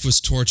Demetrius' wife was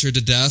tortured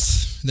to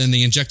death. Then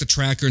they inject a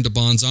tracker into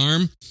Bond's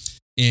arm.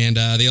 And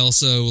they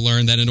also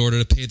learn that in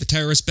order to pay the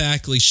terrorists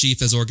back, Lee Sheaf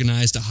has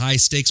organized a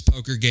high-stakes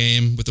poker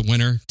game with the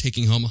winner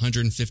taking home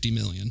 $150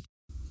 million.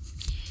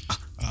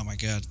 Oh, my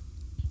God.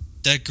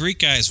 That Greek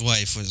guy's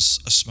wife was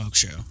a smoke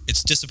show.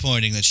 It's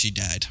disappointing that she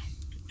died.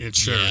 It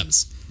sure Yeah.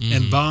 is. Mhm.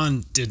 And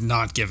Bond did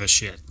not give a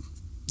shit.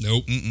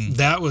 Nope.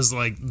 That was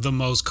like the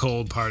most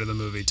cold part of the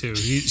movie too.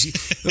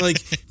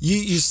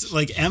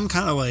 Like M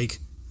kind of like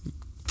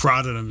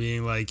prodded him,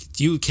 being like,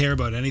 "Do you care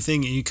about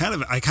anything?" And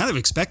I kind of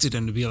expected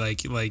him to be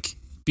like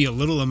be a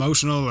little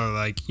emotional or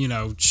like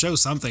show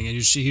something,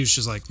 and he was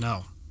just like,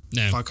 "No,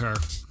 fuck her."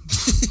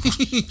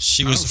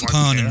 She I was don't a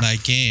pawn fucking in care. my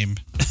game.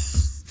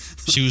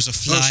 She was a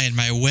fly in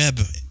my web,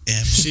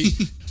 M.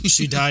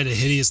 She died a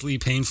hideously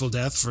painful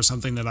death for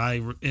something that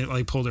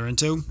I pulled her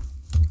into.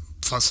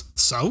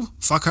 So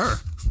fuck her.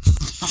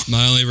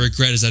 My only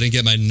regret is I didn't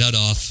get my nut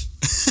off.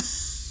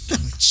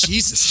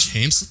 Jesus,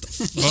 James, what the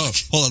fuck? Oh,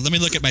 hold on. Let me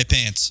look at my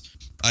pants.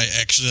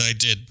 I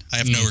did. I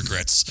have no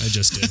regrets. I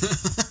just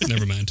did.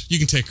 Never mind. You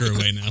can take her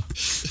away now.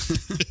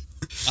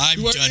 I'm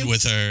Who are done you?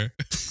 with her.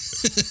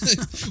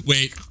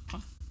 Wait,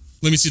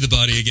 let me see the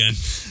body again.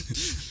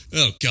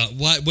 Oh God,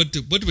 what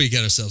do we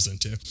get ourselves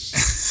into?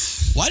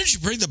 Why did you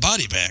bring the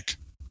body back?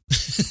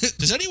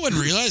 Does anyone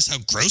realize how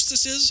gross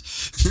this is?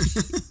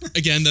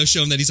 Again, though,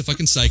 showing that he's a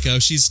fucking psycho.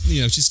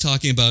 She's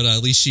talking about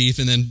Lee Sheaf,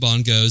 and then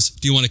Bond goes,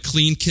 "Do you want a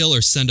clean kill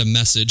or send a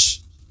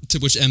message?" To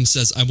which M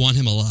says, "I want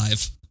him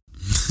alive."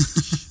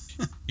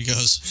 He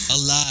goes,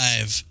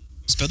 alive.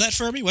 Spell that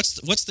for me.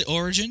 What's the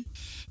origin?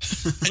 I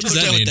does don't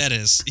that know mean? what that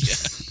is.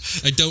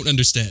 Yeah. I don't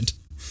understand.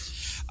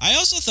 I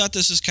also thought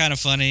this was kind of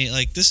funny.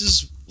 Like, this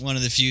is one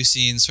of the few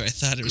scenes where I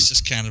thought it was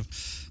just kind of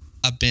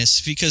a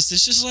miss, because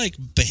there's just like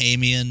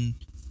Bahamian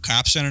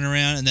cops running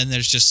around, and then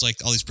there's just like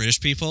all these British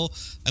people.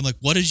 I'm like,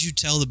 what did you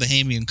tell the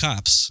Bahamian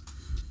cops?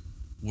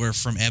 We're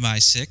from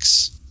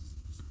MI6.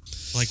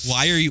 Like,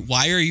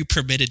 why are you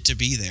permitted to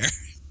be there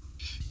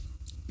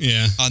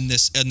Yeah. on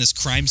this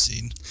crime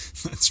scene?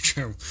 That's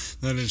true.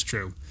 That is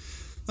true.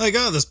 Like,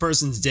 oh, this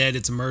person's dead.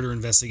 It's a murder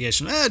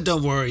investigation.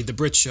 Don't worry. The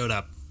Brits showed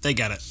up. They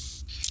got it.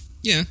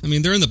 Yeah, I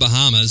mean, they're in the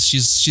Bahamas.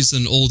 She's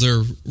an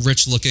older,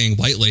 rich-looking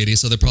white lady,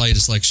 so they're probably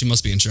just like, she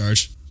must be in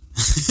charge.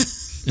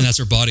 And that's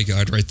her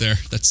bodyguard right there.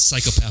 That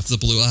psychopath with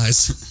the blue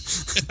eyes.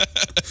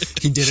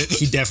 He did it.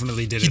 He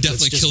definitely did it. He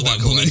definitely Let's just killed that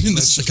walk woman. away. This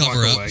Let's is the just walk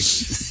cover-up. away.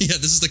 Yeah,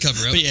 this is the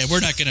cover-up. But yeah, we're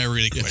not gonna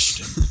really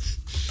question him.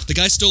 The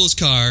guy stole his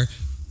car,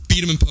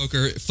 beat him in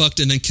poker, fucked,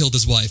 and then killed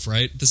his wife,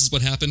 right? This is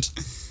what happened?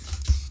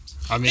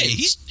 I mean, Hey,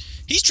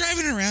 he's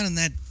driving around in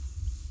that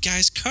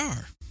guy's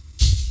car.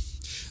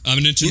 I'm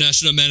an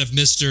international man of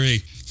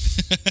mystery.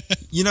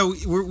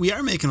 we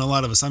are making a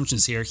lot of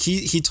assumptions here.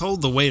 He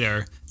told the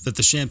waiter that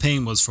the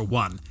champagne was for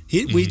one.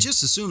 We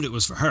just assumed it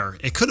was for her.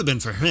 It could have been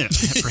for him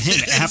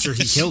after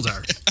he killed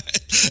her.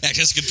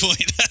 That's a good point.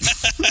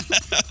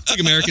 It's like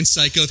American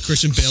Psycho with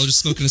Christian Bale just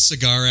smoking a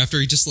cigar after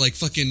he just like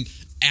fucking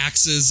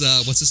axes,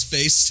 what's his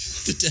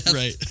face, to death.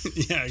 Right.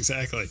 Yeah,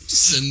 exactly.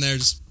 Just sitting there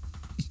just...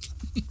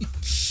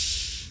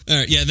 All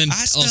right, yeah, then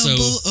I also...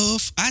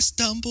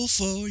 stumble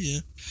for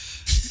you.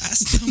 I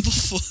stumble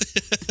for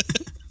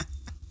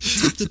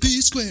you. The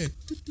B square.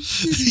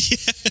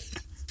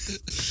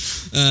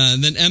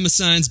 And then M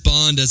assigns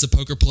Bond as a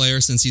poker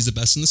player since he's the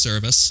best in the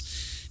service.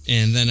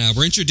 And then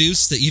we're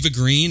introduced to Eva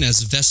Green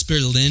as Vesper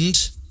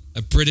Lind,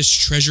 a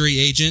British Treasury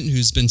agent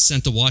who's been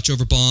sent to watch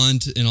over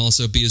Bond and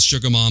also be his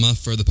sugar mama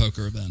for the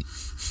poker event.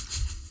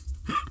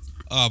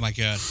 Oh my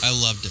God, I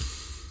loved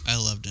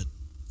it.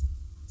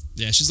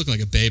 Yeah, she's looking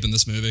like a babe in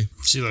this movie.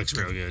 She looks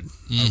real good.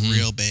 A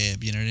real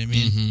babe, you know what I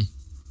mean?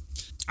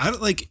 I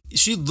don't like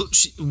she.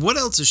 What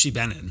else has she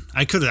been in?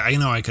 I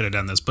know I could have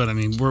done this, but I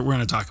mean, we're going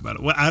to talk about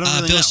it. I don't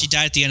really Bill, know. she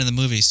died at the end of the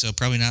movie, so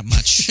probably not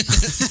much.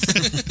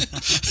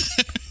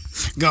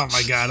 Oh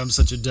my God, I'm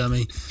such a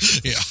dummy.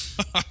 Yeah,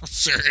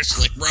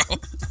 seriously, bro.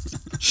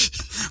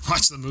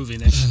 watch the movie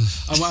now.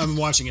 I'm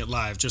watching it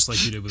live, just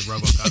like you did with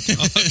RoboCop.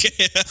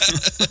 Okay.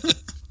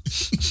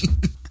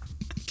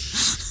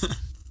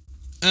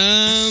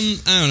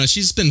 I don't know.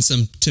 She's been in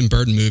some Tim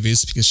Burton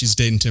movies because she's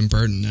dating Tim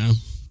Burton now.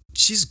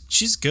 She's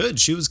good.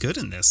 She was good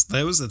in this.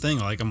 That was the thing.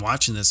 Like, I'm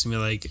watching this and be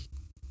like,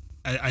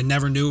 I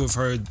never knew of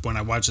her when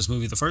I watched this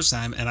movie the first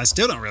time, and I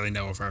still don't really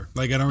know of her.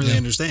 Like, I don't really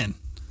understand.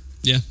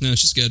 Yeah, no,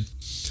 she's good.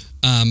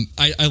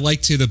 I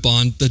like too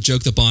the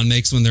joke that Bond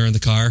makes when they're in the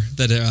car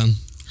that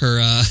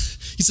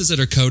he says that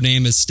her code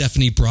name is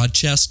Stephanie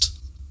Broadchest.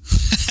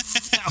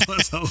 That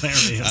was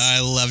hilarious. I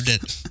loved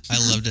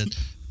it.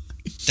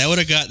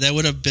 That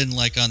would have been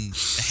like on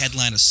a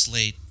headline of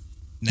Slate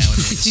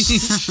nowadays.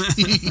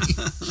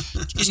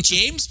 Is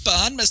James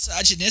Bond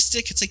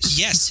misogynistic? It's like,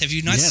 yes. Have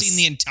you not seen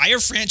the entire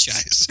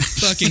franchise?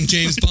 Fucking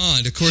James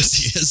Bond. Of course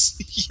he is.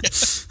 Yeah.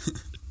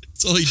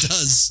 That's all he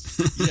does.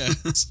 Yeah.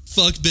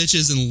 Fuck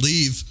bitches and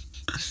leave.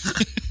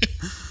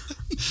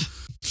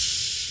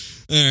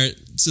 All right.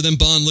 So then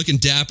Bond, looking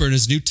dapper in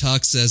his new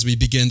tux as we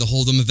begin the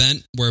Hold'em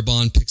event, where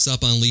Bond picks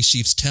up on Lee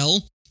Sheaf's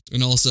tell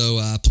and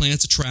also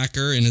plants a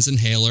tracker in his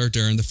inhaler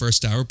during the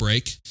first hour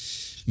break.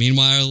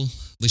 Meanwhile,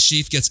 Lee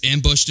Sheaf gets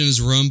ambushed in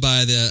his room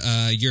by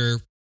the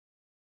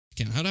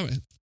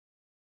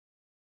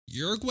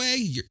Uruguay?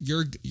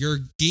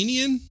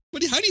 Uruguayan?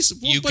 What is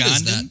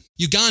that?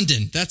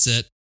 Ugandan. That's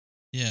it.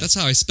 Yeah. That's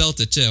how I spelt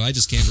it too. I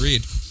just can't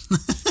read.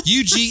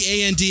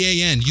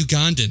 Ugandan.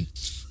 Ugandan.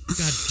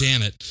 God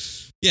damn it.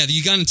 Yeah, the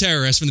Ugandan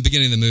terrorist from the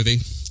beginning of the movie.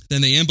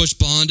 Then they ambush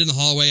Bond in the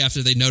hallway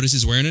after they notice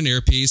he's wearing an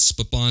earpiece,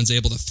 but Bond's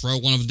able to throw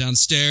one of them down the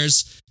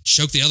stairs,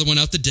 choke the other one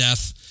out to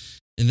death.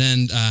 And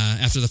then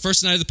after the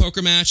first night of the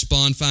poker match,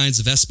 Bond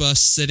finds Vespa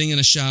sitting in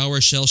a shower,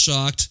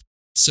 shell-shocked.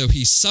 So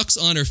he sucks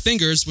on her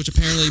fingers, which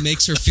apparently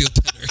makes her feel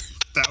better.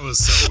 That was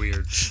so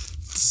weird.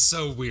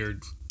 So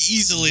weird.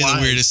 Easily the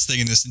weirdest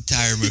thing in this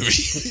entire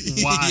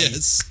movie. Why?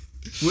 Yes.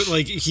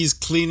 Like, he's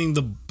cleaning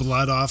the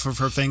blood off of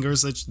her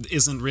fingers that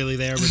isn't really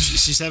there, but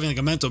she's having like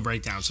a mental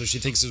breakdown, so she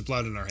thinks there's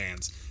blood in her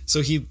hands.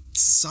 So he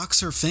sucks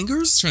her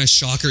fingers? Trying to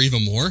shock her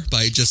even more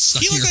by just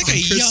sucking her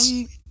fingers.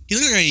 He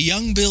looked like a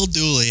young Bill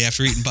Dooley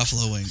after eating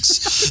buffalo wings.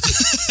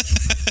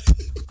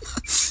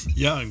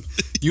 Young.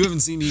 You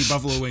haven't seen me eat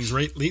buffalo wings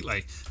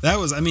lately. That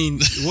was,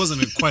 it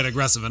wasn't quite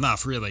aggressive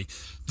enough, really.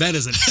 That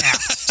is an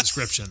apt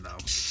description, though.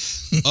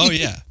 Oh,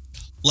 yeah.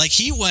 Like,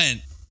 he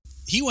went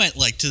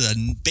like to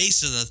the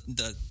base of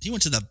he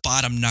went to the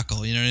bottom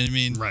knuckle, you know what I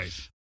mean? Right.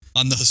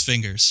 On those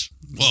fingers.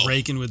 Whoa.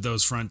 Raking with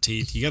those front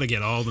teeth. You got to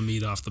get all the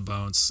meat off the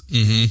bones.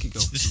 Mm-hmm. I could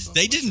go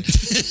they didn't,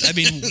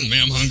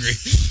 man, I'm hungry.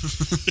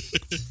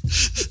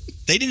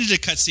 They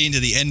didn't cut scene to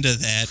the end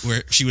of that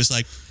where she was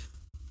like,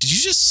 did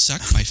you just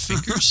suck my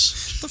fingers?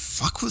 What the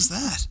fuck was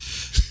that?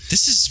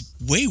 This is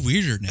way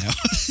weirder now.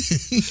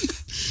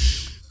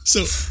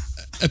 So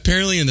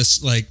apparently in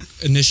this, like,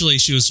 initially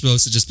she was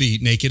supposed to just be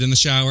naked in the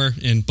shower,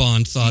 and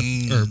Bond thought,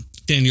 or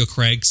Daniel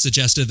Craig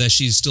suggested that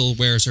she still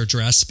wears her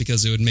dress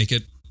because it would make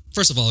it,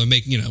 first of all, it would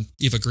make,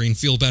 Eva Green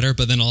feel better,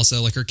 but then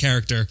also, like, her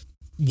character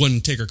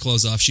wouldn't take her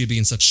clothes off. She'd be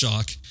in such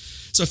shock.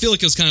 So I feel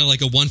like it was kind of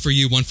like a one for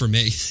you, one for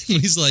me. When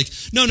he's like,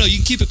 no, you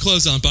can keep your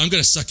clothes on, but I'm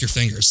going to suck your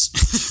fingers.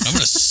 I'm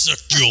going to suck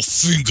your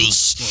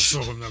fingers. Well,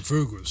 suck them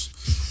fingers.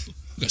 I'm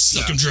going to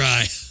suck them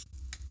dry.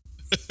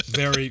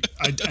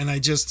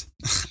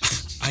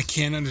 I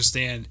can't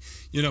understand,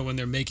 when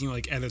they're making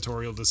like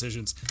editorial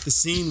decisions. The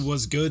scene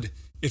was good.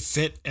 It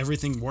fit.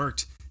 Everything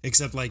worked.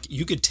 Except like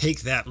you could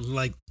take that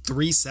like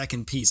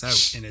 3-second piece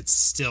out and it's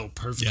still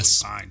perfectly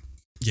fine.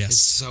 Yes.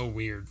 It's so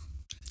weird.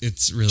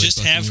 It's really just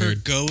have her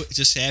weird.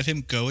 just have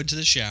him go into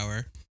the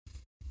shower,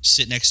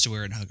 sit next to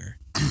her and hug her.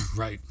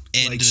 Right.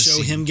 End like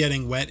show him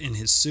getting wet in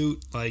his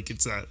suit. Like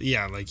it's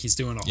like he's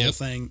doing a whole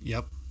thing.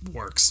 Yep.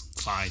 Works.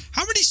 Fine.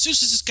 How many suits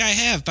does this guy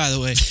have, by the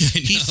way?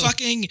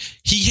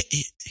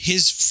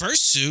 His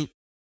first suit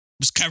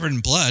was covered in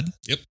blood.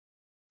 Yep.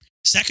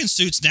 Second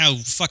suit's now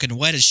fucking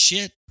wet as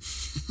shit.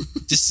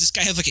 Does this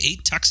guy have like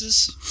 8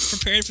 tuxes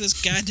prepared for this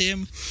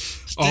goddamn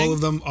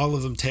thing? All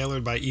of them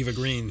tailored by Eva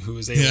Green, who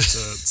was able to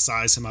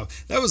size him up.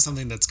 That was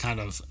something that's kind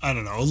of, I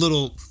don't know, a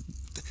little.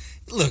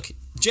 Look,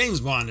 James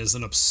Bond is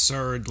an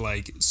absurd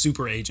like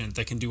super agent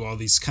that can do all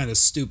these kind of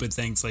stupid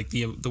things, like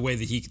the way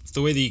that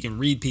he can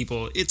read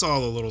people. It's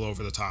all a little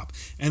over the top.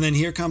 And then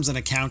here comes an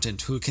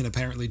accountant who can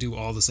apparently do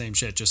all the same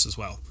shit just as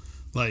well.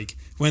 Like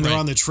when they're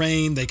on the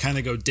train, they kind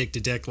of go dick to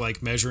dick,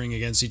 like measuring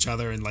against each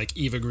other, and like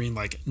Eva Green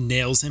like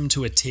nails him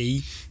to a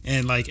T,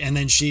 and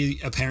then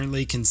she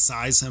apparently can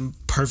size him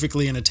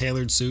perfectly in a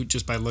tailored suit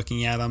just by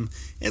looking at him.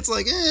 It's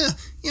like,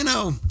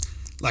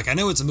 like I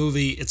know it's a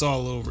movie, it's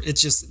all over.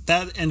 It's just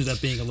that ended up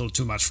being a little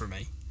too much for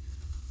me.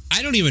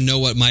 I don't even know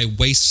what my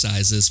waist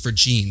size is for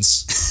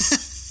jeans.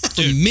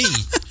 For me,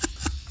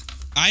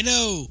 I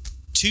know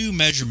 2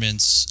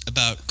 measurements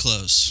about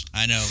clothes.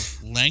 I know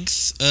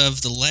length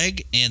of the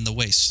leg and the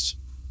waist,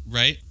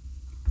 right?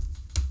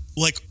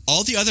 Like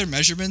all the other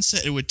measurements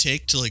that it would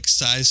take to like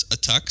size a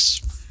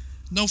tux,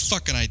 no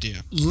fucking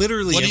idea.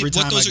 Literally what every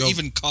time what those I go, are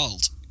even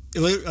called.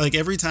 like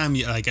every time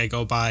like I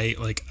go buy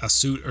like a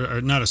suit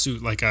or not a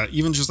suit, like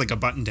even just like a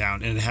button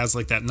down, and it has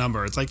like that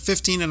number, it's like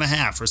 15 and a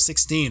half or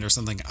 16 or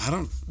something. I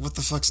don't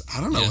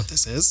know what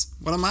this is.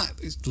 What am I?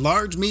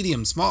 Large,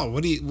 medium, small.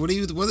 What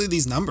are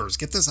these numbers?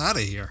 Get this out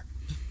of here.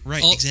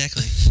 Right,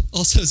 exactly.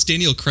 Also, it's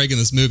Daniel Craig in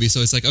this movie,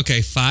 so it's like, okay,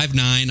 5'9",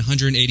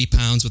 180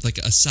 pounds with like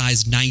a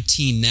size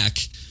 19 neck,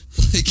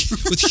 like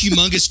with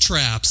humongous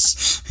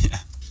traps. Yeah.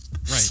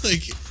 Right. It's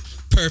like,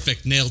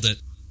 perfect, nailed it.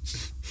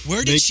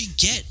 Where did she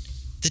get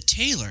the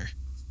tailor?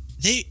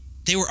 They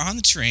were on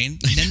the train,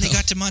 and then they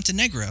got to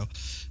Montenegro.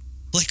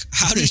 Like,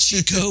 how did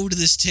she go to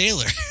this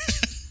tailor?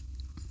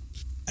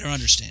 I don't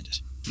understand it.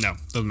 No,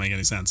 doesn't make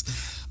any sense.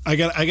 I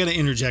got to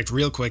interject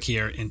real quick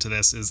here into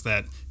this, is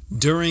that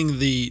during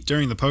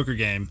the poker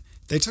game,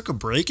 they took a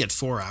break at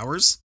 4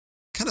 hours.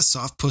 What kind of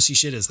soft pussy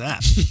shit is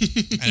that?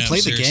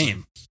 Play the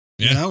game.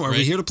 Yeah, are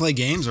we here to play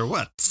games or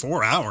what?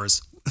 4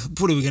 hours?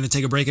 What, are we going to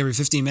take a break every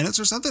 15 minutes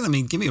or something? I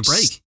mean, give me a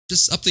break.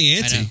 Just up the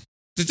ante.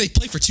 They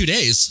play for 2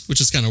 days, which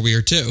is kind of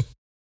weird too.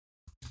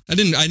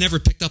 I never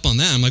picked up on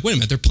that. I'm like, wait a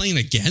minute, they're playing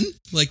again?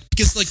 Like,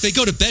 because like they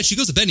go to bed, she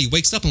goes to bed and he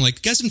wakes up and I'm like,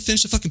 you guys didn't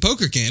finish the fucking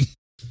poker game.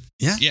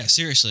 Yeah. Yeah,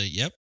 seriously.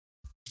 Yep.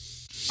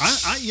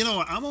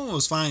 I'm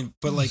almost fine,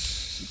 but like,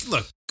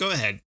 look, go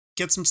ahead,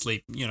 get some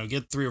sleep,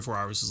 get 3 or 4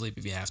 hours of sleep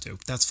if you have to.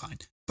 That's fine.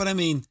 But I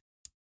mean,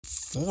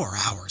 4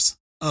 hours,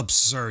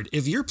 absurd.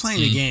 If you're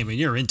playing a game and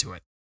you're into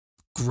it,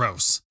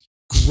 gross.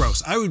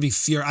 I would be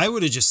I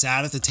would have just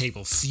sat at the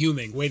table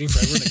fuming, waiting for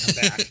everyone to come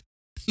back.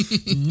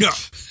 No,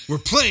 we're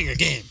playing a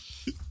game.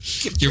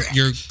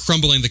 You're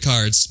crumbling the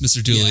cards,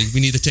 Mr. Dooley. Yeah.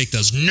 We need to take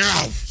those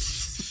now.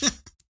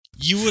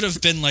 You would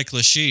have been like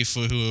Lashif,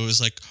 who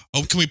was like,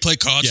 "Oh, can we play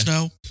cards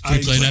now?"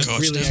 I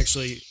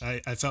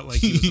felt like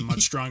he was a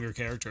much stronger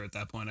character at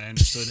that point. I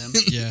understood him.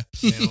 Yeah,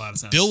 it made a lot of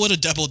sense. Bill would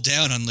have doubled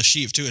down on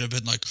Lashif too, and have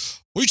been like,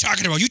 "What are you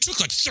talking about? You took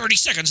like 30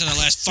 seconds in the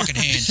last fucking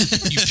hand,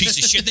 you piece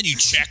of shit. Then you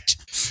checked."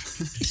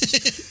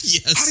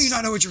 Yes. How do you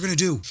not know what you're gonna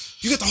do?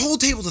 You got the whole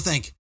table to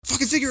thank.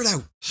 Fucking figure it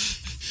out.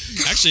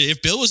 Actually,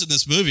 if Bill was in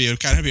this movie, it would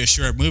kind of be a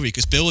short movie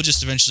because Bill would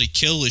just eventually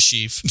kill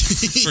Lashif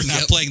for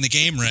not playing the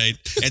game right,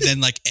 and then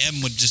like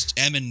M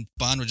and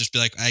Bond would just be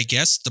like, "I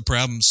guess the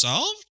problem's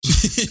solved."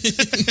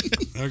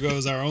 There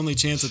goes our only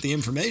chance at the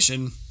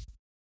information.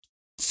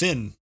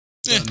 Finn.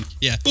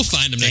 Yeah, we'll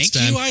find him next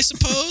time. Thank you, I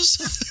suppose.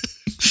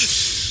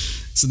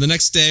 So the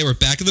next day, we're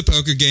back at the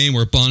poker game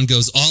where Bond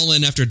goes all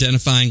in after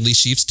identifying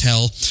Lashif's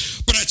tell,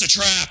 but it's a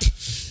trap,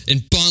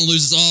 and Bond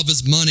loses all of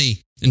his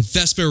money. And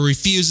Vesper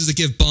refuses to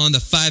give Bond the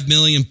 $5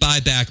 million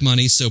buyback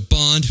money, so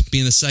Bond,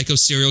 being the psycho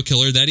serial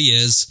killer that he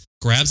is,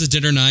 grabs a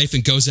dinner knife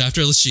and goes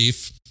after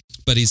Lashif.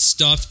 But he's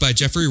stopped by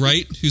Jeffrey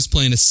Wright, who's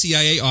playing a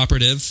CIA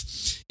operative,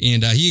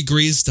 and he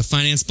agrees to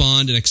finance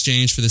Bond in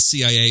exchange for the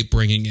CIA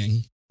bringing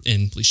in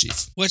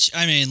Lashif. Which,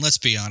 I mean, let's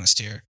be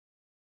honest here.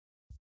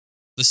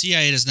 The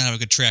CIA does not have a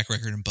good track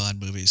record in Bond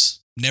movies.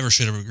 Never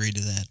should have agreed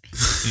to that.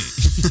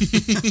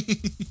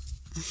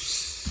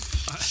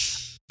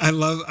 I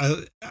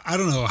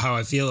don't know how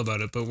I feel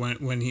about it, but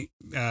when he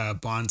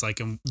Bond's like,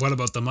 what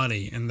about the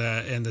money? And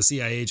the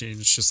CIA agent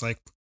is just like,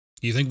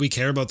 you think we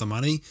care about the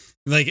money?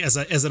 Like as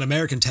an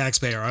American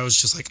taxpayer, I was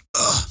just like,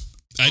 ugh.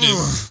 I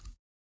do.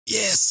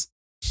 Yes.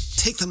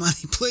 Take the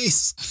money,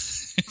 please.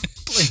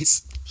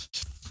 Please.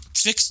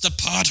 Fix the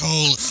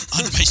pothole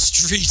on my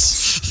street.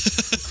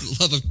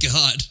 Love of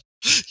God.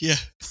 Yeah.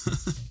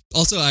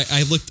 Also,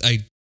 I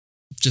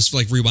just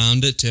like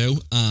rewound it too.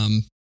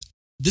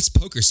 This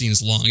poker scene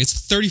is long.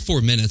 It's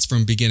 34 minutes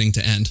from beginning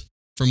to end,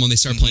 from when they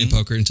start playing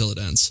poker until it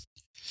ends.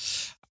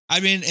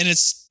 I mean, and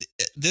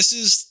this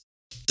is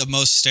the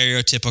most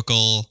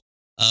stereotypical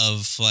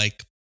of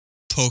like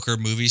poker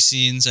movie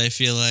scenes, I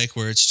feel like,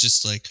 where it's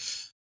just like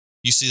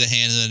you see the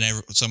hand and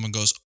then someone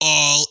goes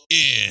all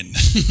in.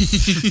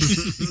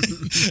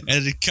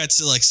 And it cuts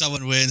to like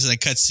someone wins and then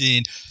cuts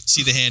scene,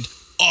 see the hand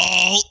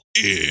all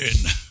in.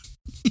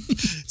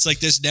 It's like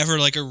there's never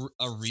like a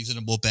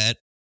reasonable bet.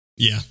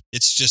 Yeah.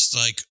 It's just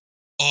like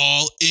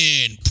all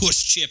in,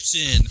 push chips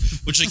in,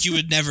 which like you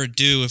would never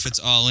do if it's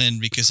all in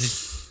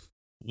because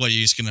what are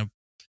you just going to,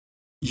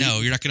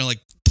 no, you're not going to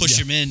like push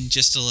him in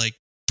just to like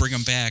bring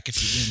him back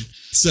if you win.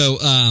 So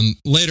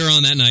later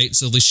on that night,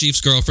 so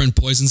Lashif's girlfriend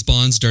poisons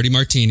Bond's dirty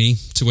martini,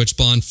 to which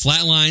Bond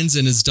flatlines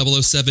in his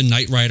 007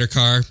 Knight Rider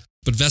car,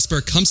 but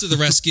Vesper comes to the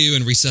rescue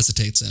and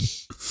resuscitates him.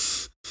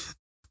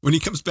 When he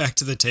comes back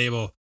to the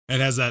table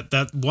and has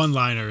that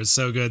one-liner is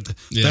so good.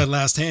 That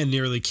last hand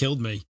nearly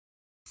killed me.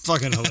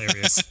 Fucking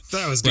hilarious.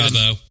 That was good.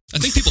 Bravo. I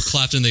think people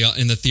clapped in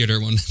the theater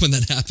when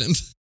that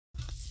happened.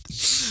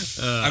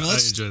 I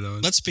enjoyed that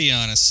one. Let's be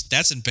honest.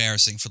 That's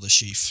embarrassing for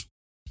Lashif.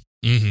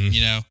 Mm-hmm.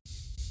 You know,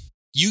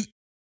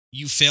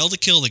 you fail to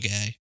kill the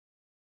guy,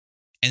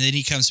 and then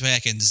he comes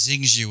back and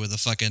zings you with a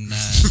fucking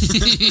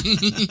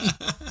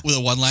with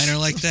a one-liner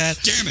like that.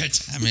 Damn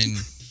it! I mean,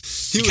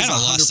 he kind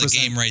of lost the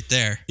game right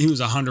there. He was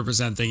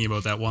 100% thinking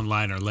about that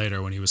one-liner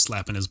later when he was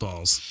slapping his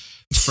balls,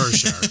 for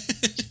sure.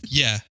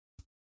 Yeah.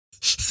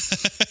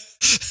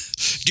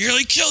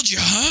 Nearly killed you,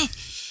 huh?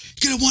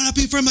 You gonna one-up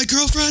me in front of my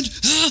girlfriend?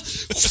 Huh?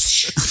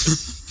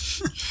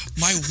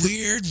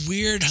 my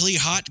weirdly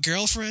hot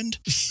girlfriend.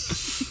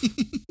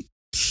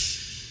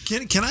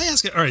 Can I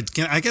ask? All right,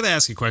 I got to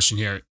ask a question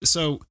here.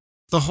 So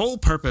the whole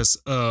purpose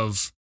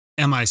of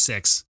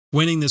MI6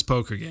 winning this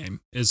poker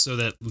game is so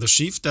that Le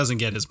Chiffre doesn't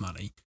get his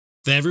money.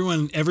 That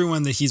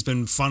everyone that he's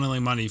been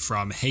funneling money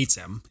from hates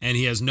him, and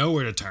he has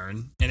nowhere to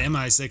turn. And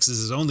MI6 is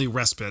his only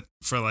respite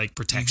for like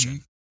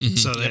protection.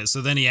 Mm-hmm.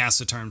 So then he has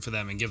to turn for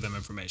them and give them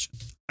information.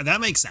 And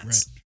that makes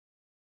sense. Right.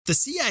 The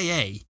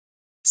CIA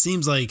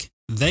seems like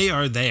they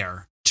are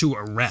there to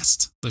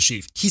arrest Le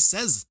Chiffre. He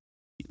says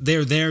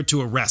they're there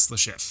to arrest Le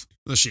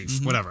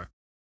Chiffre, whatever.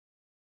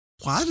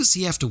 Why does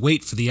he have to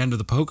wait for the end of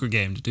the poker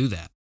game to do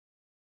that?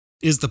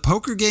 Is the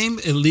poker game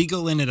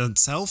illegal in it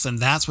itself, and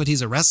that's what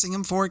he's arresting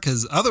him for?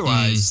 Because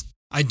otherwise,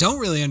 I don't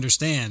really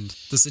understand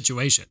the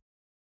situation.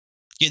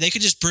 Yeah, they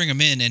could just bring him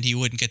in and he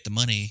wouldn't get the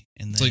money,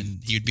 and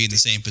then he would be in the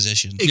same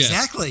position.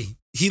 Exactly. Yeah.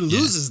 He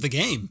loses the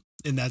game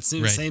in that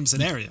same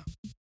scenario.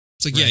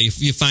 It's like,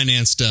 you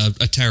financed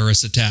a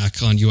terrorist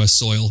attack on U.S.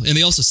 soil. And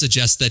they also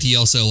suggest that he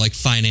also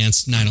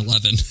financed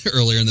 9/11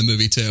 earlier in the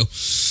movie, too.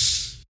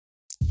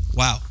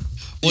 Wow.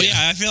 Well,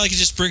 yeah, I feel like you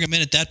just bring him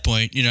in at that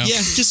point, Yeah,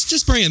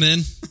 just bring him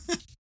in.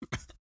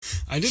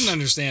 I didn't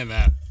understand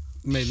that.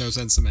 It made no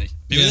sense to me.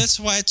 Maybe that's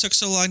why it took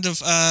so long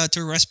to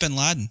arrest bin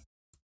Laden.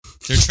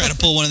 They're trying to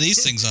pull one of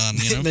these things on,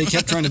 They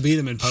kept trying to beat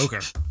him in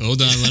poker.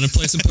 Hold on, let him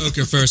play some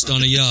poker first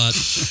on a yacht.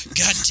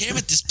 God damn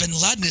it, this bin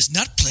Laden is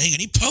not playing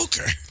any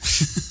poker.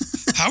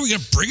 How are we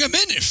going to bring him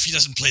in if he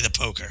doesn't play the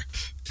poker?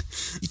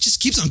 He just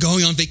keeps on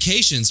going on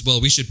vacations. Well,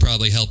 we should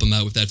probably help him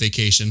out with that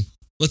vacation.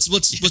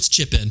 Let's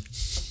chip in.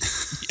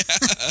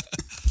 Yeah.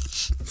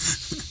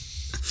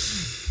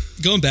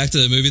 Going back to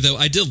the movie, though,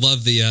 I did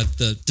love the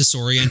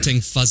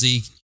disorienting,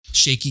 fuzzy,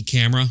 shaky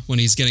camera when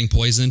he's getting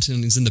poisoned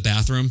and he's in the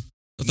bathroom.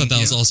 I thought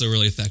that was also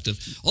really effective.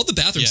 All the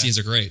bathroom scenes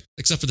are great,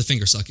 except for the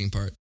finger sucking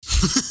part.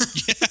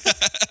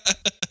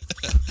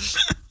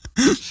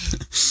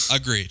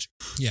 Agreed.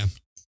 Yeah.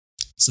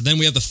 So then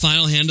we have the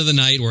final hand of the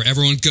night where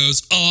everyone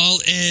goes all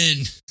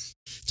in,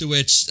 to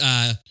which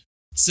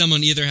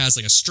someone either has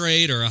a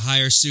straight or a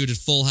higher suited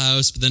full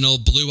house, but then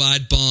old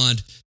blue-eyed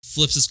Bond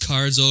flips his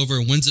cards over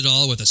and wins it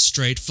all with a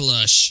straight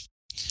flush.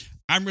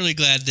 I'm really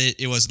glad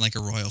that it wasn't a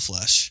royal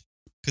flush,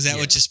 because that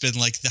would just been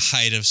the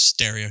height of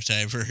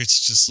stereotype, where it's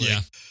just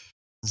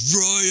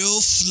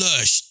royal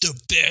flush, the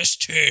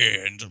best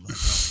hand.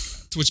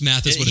 To which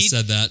Mathis would have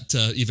said that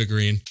to Eva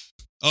Green.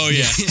 Oh,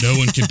 yeah. No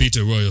one can beat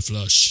a royal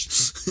flush.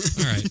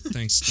 All right.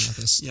 Thanks,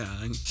 Mathis. Yeah,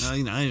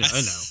 I know.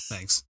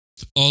 Thanks.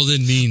 All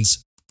in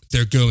means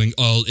they're going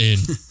all in.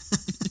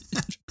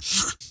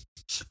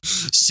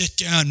 Sit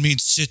down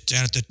means sit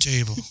down at the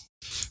table.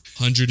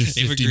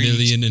 150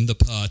 million in the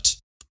pot.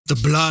 The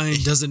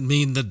blind doesn't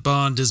mean that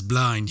Bond is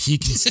blind. He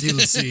can still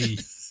see.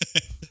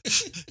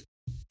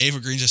 Ava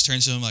Green just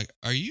turns to him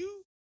are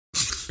you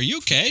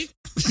okay?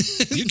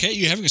 You okay?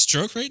 You having a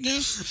stroke right now?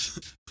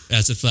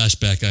 As a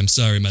flashback, I'm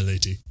sorry, my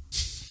lady.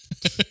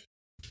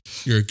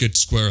 You're a good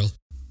squirrel.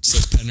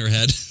 Says petting her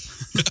head.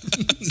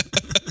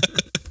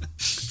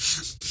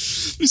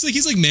 He's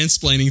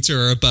mansplaining to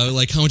her about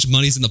how much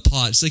money's in the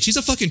pot. It's she's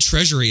a fucking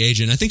treasury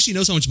agent. I think she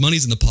knows how much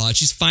money's in the pot.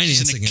 She's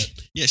financing it.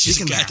 Yeah, she's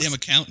a goddamn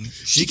accountant.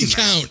 She can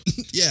count.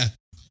 Yeah.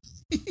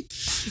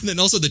 And then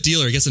also the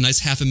dealer gets a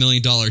nice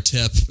 $500,000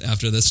 tip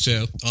after this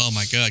too. Oh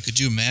my God. Could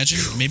you imagine?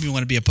 Maybe you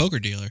want to be a poker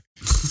dealer.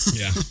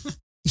 Yeah.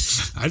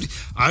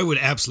 I would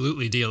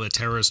absolutely deal at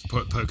terrorist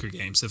poker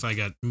games if I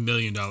got $1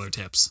 million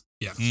tips.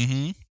 Yeah.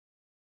 Mm-hmm.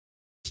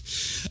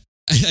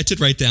 I did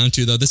write down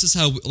too, though. This is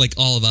how,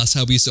 all of us,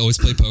 how we used to always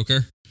play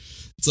poker.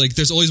 It's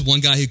there's always one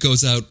guy who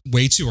goes out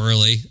way too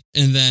early,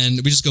 and then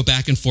we just go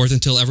back and forth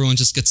until everyone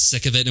just gets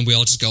sick of it, and we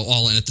all just go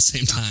all in at the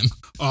same time.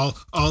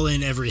 All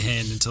in every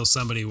hand until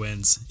somebody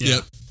wins. Yeah.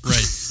 Yep.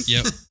 Right.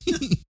 Yep.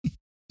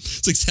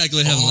 It's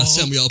exactly how the last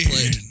time we all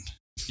played.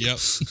 Yep.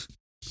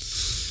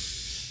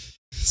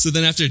 So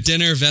then after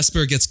dinner,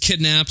 Vesper gets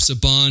kidnapped, so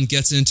Bond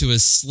gets into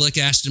his slick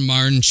Aston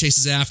Martin,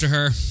 chases after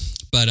her,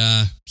 but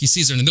he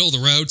sees her in the middle of the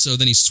road, so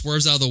then he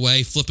swerves out of the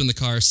way, flipping the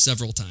car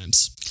several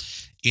times.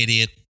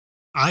 Idiot.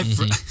 Run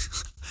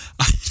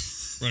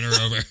her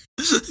over.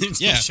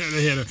 Yeah. Should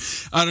have hit her.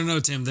 I don't know,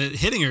 Tim.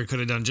 Hitting her could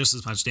have done just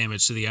as much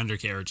damage to the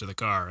undercarriage of the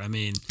car. I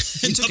mean,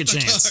 he took a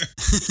chance.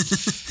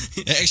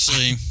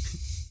 Actually,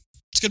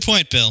 it's a good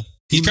point, Bill.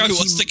 He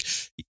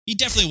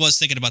definitely was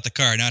thinking about the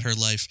car, not her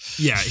life.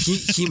 Yeah,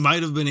 he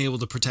might have been able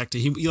to protect her.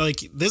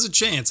 There's a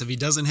chance if he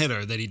doesn't hit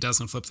her that he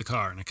doesn't flip the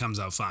car and it comes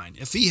out fine.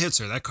 If he hits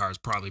her, that car is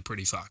probably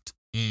pretty fucked.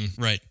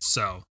 Right.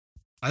 So,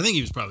 I think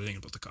he was probably thinking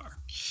about the car.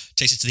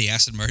 Takes it to the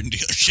Aston Martin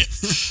dealership.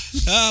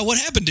 What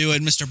happened to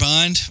it, Mr.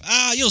 Bond?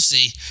 You'll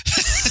see.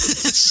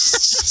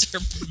 It's her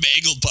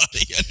mangled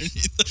body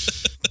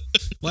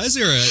underneath. Why is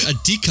there a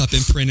D-cup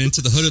imprint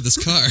into the hood of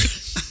this car?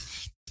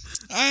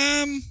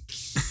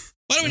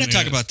 Why don't we not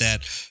talk about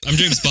that? I'm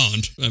James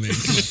Bond. I mean,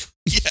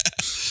 yeah.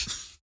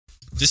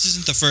 This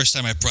isn't the first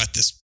time I brought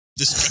this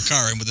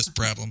car in with this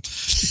problem.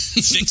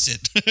 Fix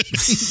it.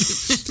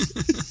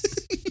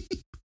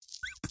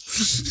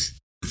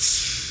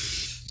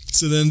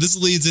 So then this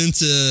leads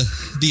into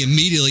the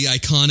immediately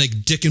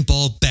iconic dick and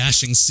ball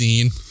bashing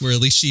scene where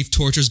Lee Sheaf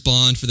tortures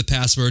Bond for the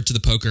password to the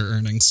poker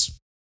earnings.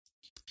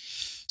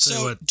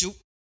 So do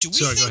we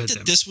think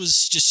that this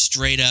was just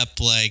straight up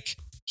like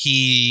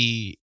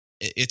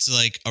it's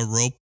like a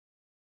rope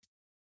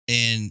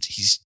and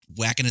he's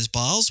whacking his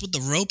balls with the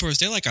rope, or is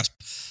there like a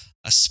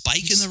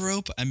spike in the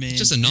rope? I mean,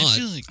 just a knot.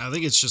 I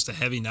think it's just a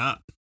heavy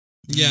knot.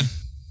 Yeah.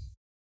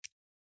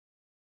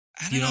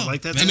 I don't know. Don't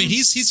like that? I mean,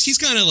 he's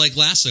kind of like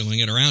lassoing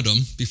it around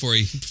him before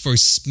he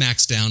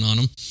smacks down on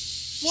him.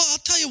 Well, I'll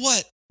tell you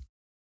what.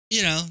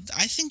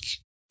 I think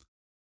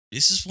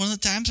this is one of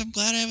the times I'm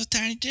glad I have a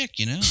tiny dick.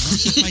 I don't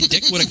think my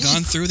dick would have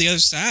gone through the other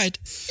side.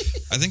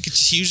 I think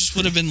he just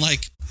would have been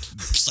like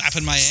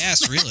slapping my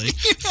ass, really.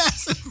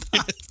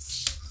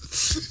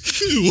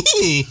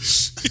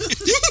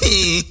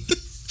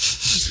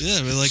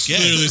 Yeah, we're like, yeah.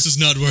 Clearly, this is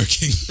not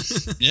working.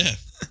 Yeah.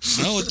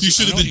 You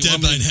should have been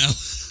dead by now.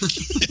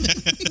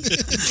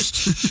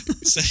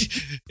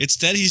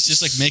 Instead, he's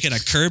just like making a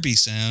Kirby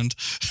sound.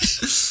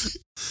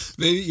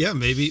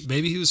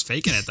 Maybe he was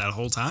faking it that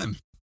whole time.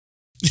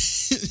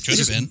 Could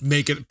have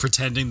been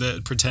pretending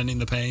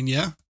the pain.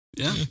 Yeah.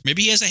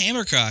 Maybe he has a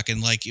hammercock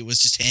and like it was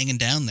just hanging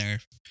down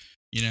there.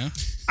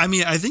 I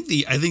mean, I think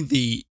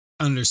the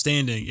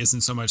understanding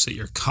isn't so much that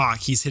your cock,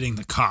 he's hitting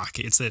the cock.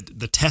 It's that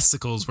the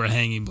testicles were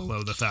hanging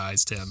below the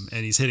thighs, Tim,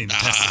 and he's hitting the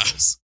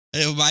testicles.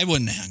 I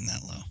wouldn't hang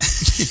that low.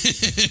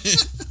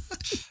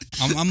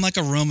 I'm like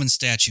a Roman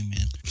statue,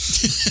 man.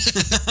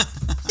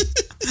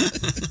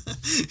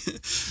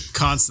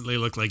 Constantly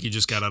look like you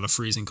just got out of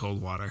freezing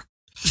cold water.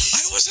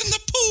 I was in the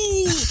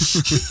pool.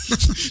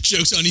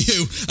 Joke's on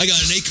you. I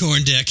got an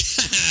acorn dick.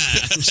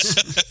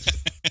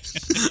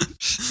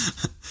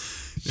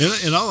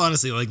 In all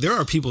honesty, like there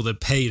are people that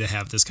pay to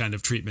have this kind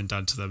of treatment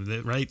done to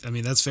them, right? I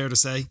mean, that's fair to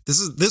say. This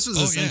was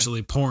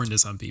essentially porn to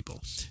some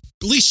people.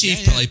 Lee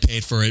Sheaf probably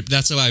paid for it.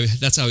 That's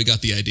how he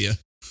got the idea.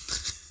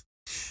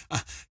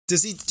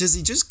 Does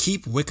he just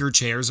keep wicker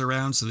chairs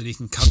around so that he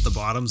can cut the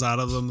bottoms out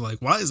of them? Like,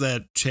 why is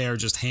that chair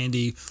just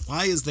handy?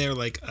 Why is there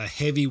like a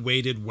heavy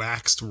weighted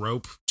waxed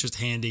rope just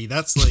handy?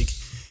 That's like,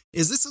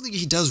 is this something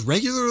he does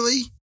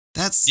regularly?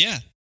 That's yeah.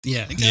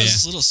 I think that was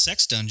his little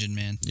sex dungeon,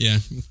 man. Yeah,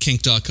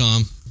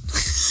 kink.com.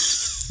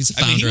 He's a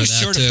founder he was of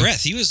that short too. of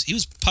breath. He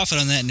was puffing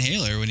on that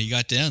inhaler when he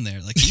got down there.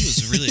 Like he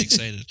was really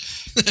excited.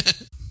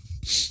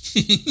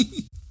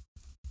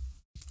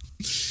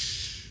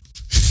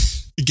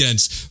 Again,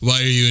 why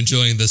are you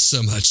enjoying this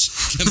so much?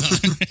 Come on.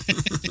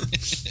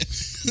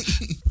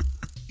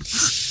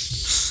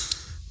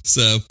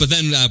 But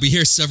then we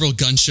hear several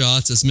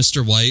gunshots as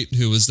Mr. White,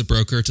 who was the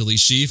broker to Lee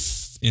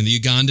Sheaf, and the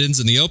Ugandans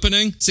in the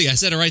opening. See, I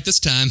said it right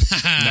this time.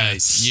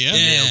 Nice. Yeah,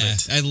 nailed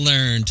it. I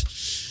learned.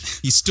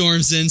 He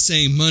storms in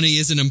saying money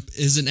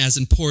isn't as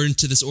important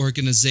to this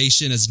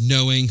organization as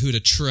knowing who to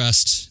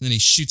trust. And then he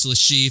shoots Lee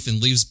Sheaf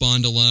and leaves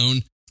Bond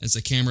alone as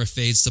the camera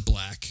fades to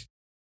black.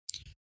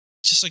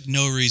 Just like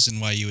no reason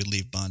why you would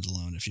leave Bond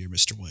alone if you're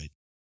Mr. White.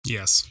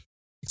 Yes.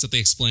 Except they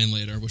explain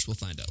later, which we'll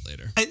find out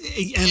later. And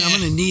I'm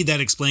going to need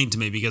that explained to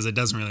me because it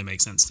doesn't really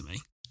make sense to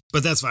me.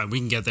 But that's fine. We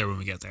can get there when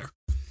we get there.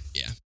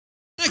 Yeah.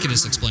 I can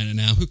just explain it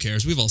now. Who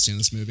cares? We've all seen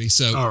this movie.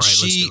 So all right,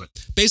 let's do it.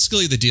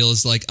 Basically, the deal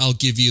is like, I'll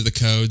give you the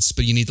codes,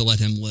 but you need to let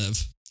him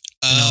live.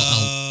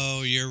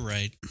 You're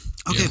right.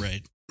 Okay. You're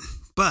right.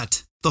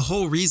 But the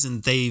whole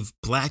reason they've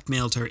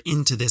blackmailed her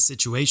into this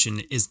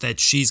situation is that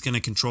she's going to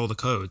control the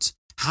codes.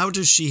 How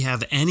does she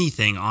have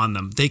anything on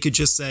them? They could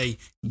just say,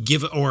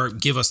 give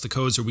us the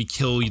codes or we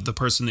kill the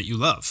person that you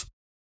love.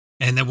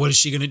 And then what is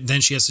she going to,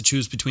 then she has to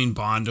choose between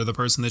Bond or the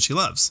person that she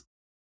loves.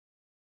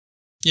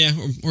 Yeah,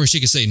 or she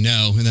could say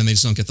no, and then they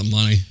just don't get the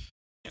money.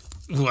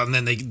 Well, and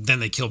then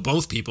they kill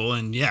both people,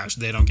 and yeah,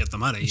 they don't get the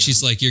money.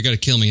 She's like, you're going to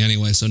kill me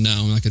anyway, so no,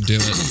 I'm not going to do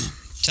it.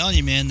 Telling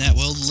you, man, that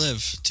will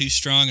live. Too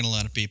strong in a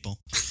lot of people.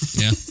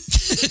 Yeah.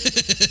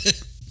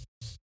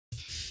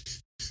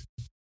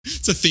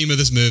 It's a theme of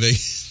this movie.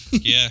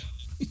 Yeah.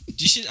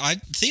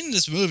 Theme of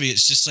this movie,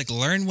 it's just like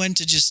learn when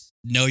to just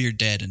know you're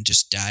dead and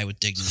just die with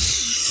dignity.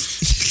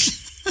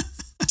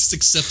 Just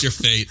accept your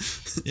fate.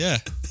 Yeah.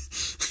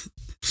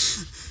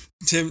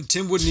 Tim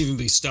wouldn't even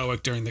be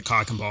stoic during the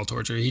cock and ball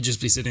torture. He'd just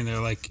be sitting there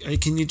like, hey,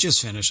 can you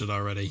just finish it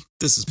already?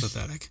 This is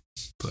pathetic.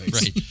 Please.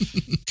 Right.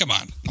 Come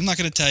on. I'm not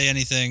going to tell you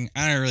anything.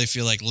 I don't really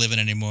feel like living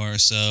anymore,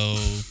 so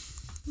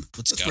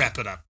let's go. Wrap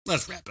it up.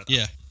 Let's wrap it up.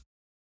 Yeah.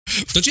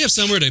 Don't you have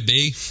somewhere to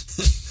be?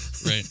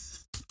 Right.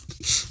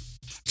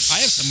 I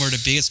have somewhere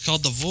to be. It's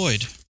called the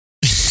void.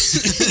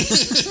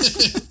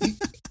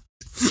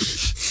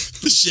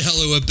 The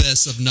shallow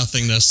abyss of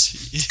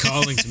nothingness. It's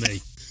calling to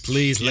me.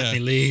 Please let me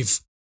leave.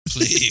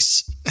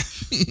 Please.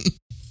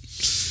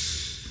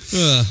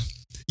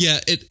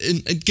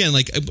 And again,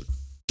 like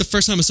the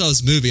first time I saw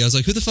this movie, I was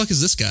like, who the fuck is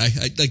this guy?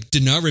 I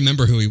did not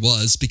remember who he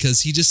was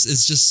because he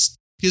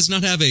does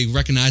not have a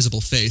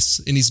recognizable face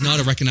and he's not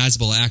a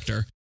recognizable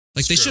actor.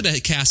 Like they should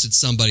have casted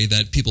somebody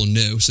that people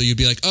knew. So you'd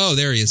be like, oh,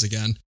 there he is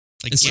again.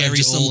 Like Gary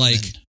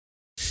Oldman.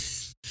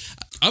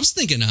 I was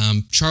thinking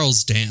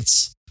Charles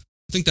Dance.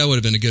 I think that would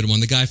have been a good one.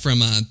 The guy from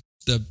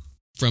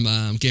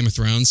Game of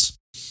Thrones.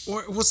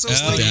 Or what's so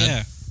Oh,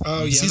 yeah. Oh,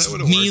 yeah, He's that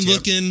would've mean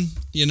worked, yeah.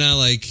 looking,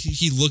 like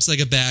he looks like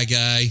a bad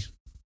guy.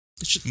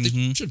 They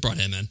should have brought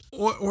him in.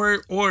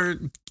 Or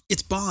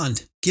it's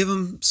Bond. Give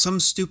him some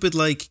stupid,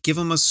 give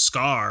him a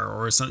scar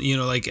or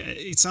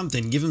something,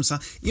 something. Give him some.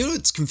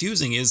 What's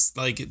confusing is,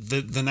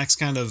 the next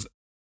kind of,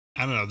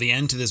 I don't know, the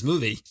end to this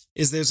movie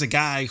is there's a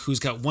guy who's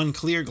got one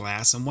clear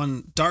glass and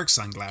one dark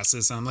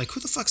sunglasses. And I'm like, who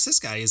the fuck's this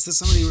guy? Is this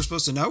somebody we're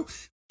supposed to know?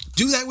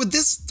 Do that with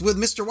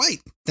Mr.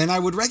 White. Then I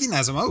would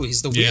recognize him. Oh,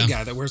 he's the weird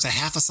guy that wears a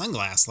half a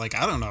sunglass.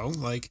 I don't know.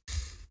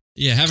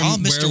 Yeah, have Call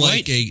him Mr. wear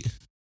White.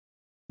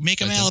 Make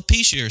him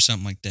alopecia or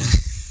something like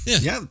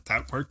that. Yeah,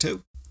 that worked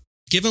too.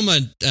 Give him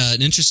an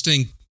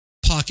interesting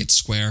pocket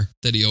square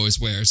that he always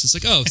wears. It's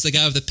it's the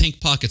guy with the pink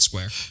pocket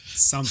square.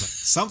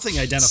 Something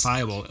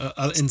identifiable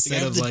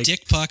instead of the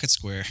dick pocket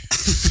square.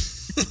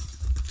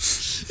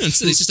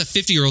 Instead, he's just a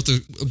 50-year-old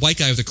white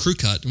guy with a crew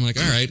cut. I'm like,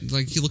 all right,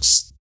 he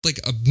looks like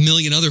a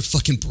million other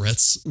fucking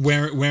Brits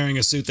wearing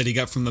a suit that he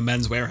got from the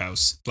Men's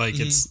Warehouse.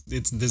 It's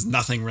there's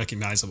nothing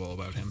recognizable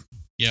about him.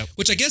 Yeah,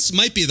 which I guess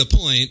might be the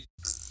point.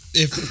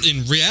 If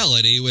in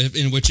reality,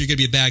 in which you're going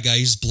to be a bad guy,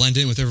 you just blend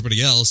in with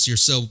everybody else. You're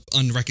so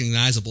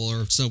unrecognizable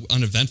or so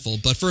uneventful.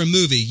 But for a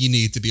movie, you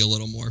need to be a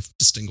little more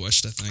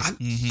distinguished, I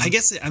think. I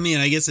guess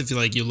if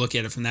you look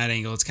at it from that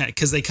angle, it's kind of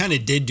because they kind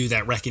of did do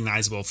that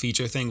recognizable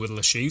feature thing with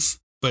Le Chiffre.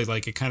 But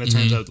it kind of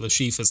turns out Le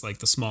Chiffre is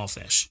the small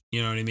fish.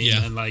 You know what I mean?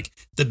 Yeah. And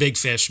the big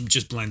fish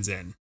just blends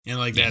in. And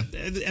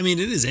that. I mean,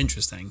 it is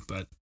interesting,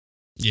 but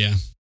yeah.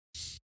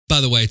 By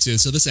the way, too,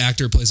 so this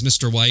actor plays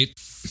Mr. White.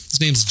 His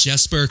name's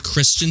Jesper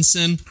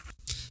Christensen.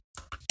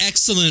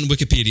 Excellent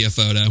Wikipedia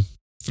photo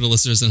for the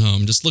listeners at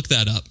home. Just look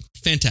that up.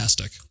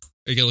 Fantastic.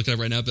 Are you going to look it up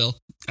right now, Bill?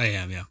 I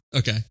am, yeah.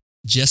 Okay.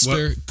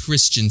 Jesper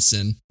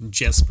Christensen.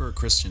 Jesper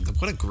Christensen.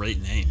 What a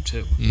great name,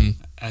 too. Mm.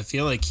 I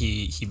feel like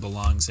he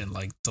belongs in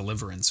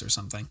Deliverance or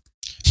something.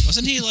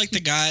 Wasn't he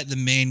the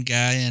main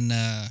guy in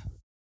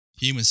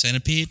Human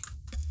Centipede?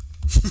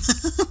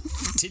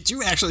 Did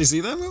you actually see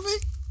that movie?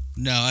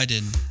 No, I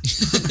didn't.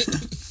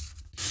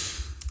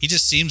 He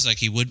just seems like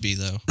he would be,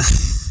 though.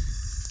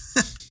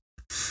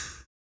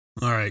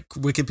 All right,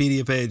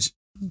 Wikipedia page,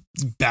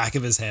 back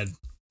of his head.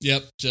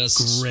 Yep,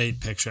 just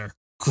great picture.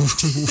 Great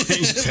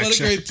picture. What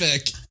a great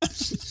pic.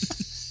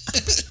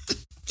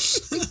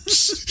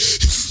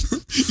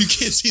 You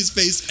can't see his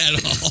face at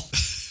all.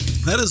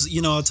 That is,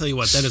 I'll tell you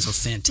what, that is a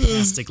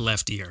fantastic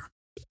left ear.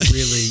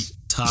 Really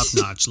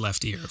top-notch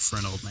left ear for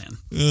an old man.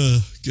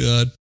 Oh,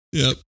 God.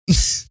 Yep.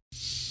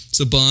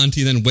 So Bond,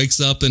 he then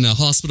wakes up in a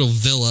hospital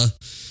villa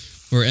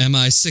where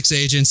MI6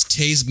 agents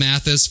tase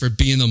Mathis for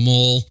being the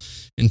mole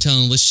and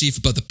telling Le Chiffre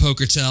about the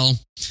poker tell,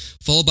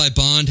 followed by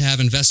Bond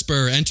having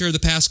Vesper enter the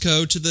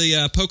passcode to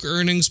the poker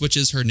earnings, which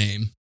is her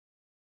name.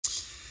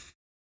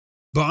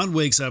 Bond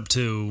wakes up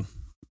to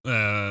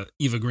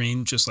Eva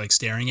Green just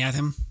staring at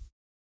him.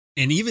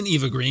 And even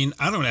Eva Green,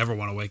 I don't ever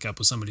want to wake up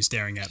with somebody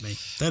staring at me.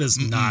 That is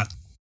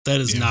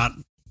not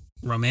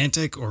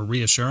romantic or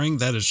reassuring.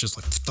 That is just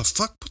what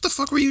the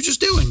fuck were you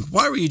just doing?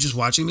 Why were you just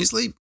watching me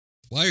sleep?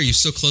 Why are you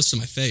so close to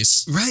my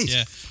face? Right.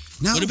 Yeah.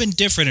 No. Would have been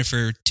different if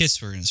her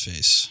tits were in his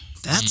face.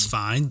 That's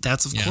fine.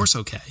 That's of course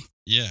okay.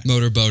 Yeah.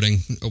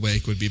 Motorboating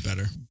awake would be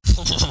better.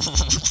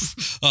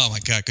 Oh my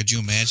God. Could you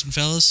imagine,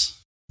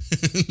 fellas?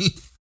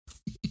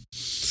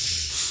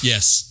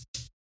 Yes.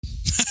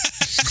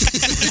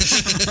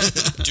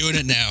 Doing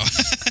it now.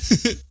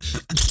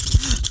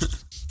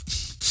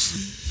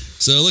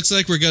 So it looks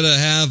like we're going to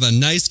have a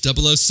nice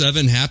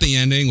 007 happy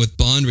ending with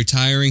Bond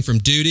retiring from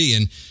duty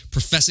and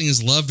professing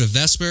his love to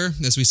Vesper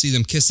as we see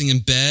them kissing in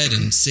bed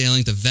and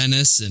sailing to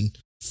Venice and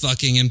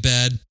fucking in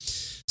bed.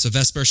 So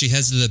Vesper, she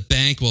heads to the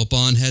bank while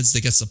Bond heads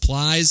to get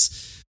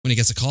supplies when he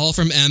gets a call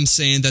from M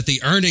saying that the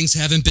earnings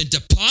haven't been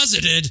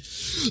deposited.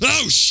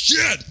 Oh,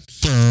 shit!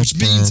 Which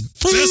means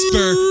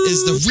Vesper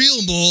is the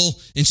real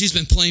mole and she's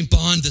been playing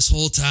Bond this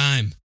whole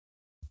time.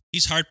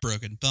 He's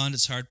heartbroken. Bond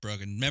is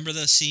heartbroken. Remember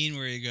the scene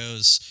where he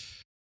goes,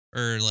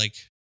 or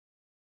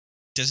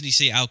doesn't he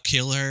say, "I'll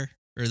kill her"?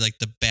 Or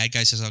the bad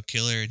guy says, "I'll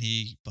kill her," and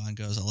Bond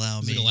goes, "Allow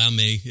me." Allow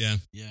me, yeah.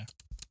 Yeah.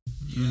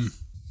 Mm.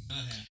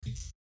 Not happy.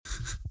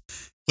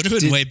 Would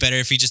have been way better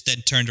if he just then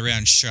turned around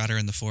and shot her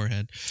in the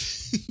forehead.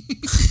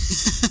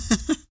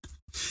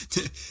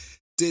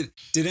 Did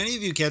any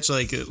of you catch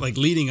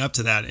leading up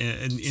to that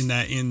in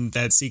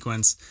that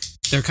sequence?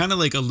 They're kind of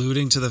like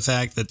alluding to the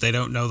fact that they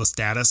don't know the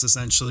status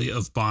essentially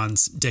of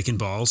Bond's dick and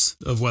balls,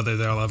 of whether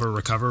they'll ever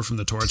recover from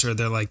the torture.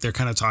 They're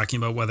kind of talking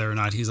about whether or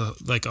not he's a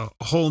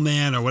whole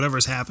man or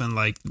whatever's happened.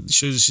 Like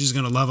she's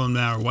gonna love him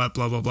now or what,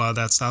 blah blah blah,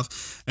 that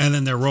stuff. And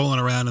then they're rolling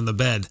around in the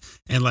bed,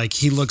 and like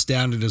he looks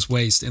down at his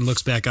waist and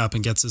looks back up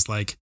and gets this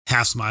like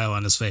half smile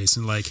on his face,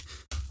 and like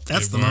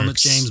that's the moment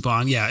James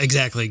Bond, yeah,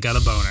 exactly, got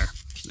a boner,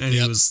 and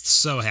he was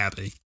so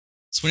happy.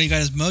 It's when he got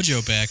his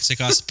mojo back. It's like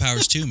Austin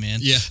Powers too, man.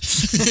 Yeah,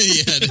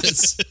 yeah, it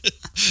is.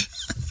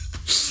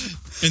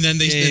 And then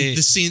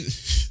the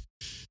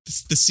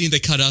scene they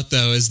cut out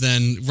though is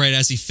then right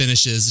as he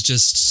finishes,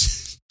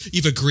 just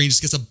Eva Green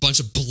just gets a bunch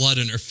of blood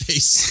in her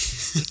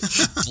face,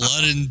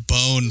 blood and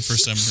bone for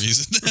some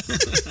reason.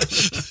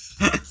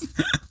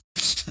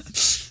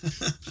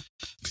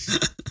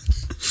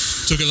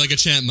 it like a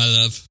champ, my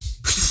love.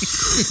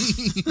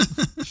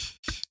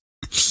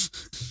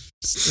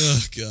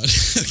 Oh, God.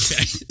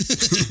 Okay.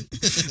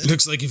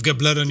 Looks like you've got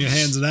blood on your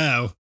hands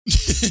now.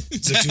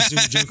 Is it too soon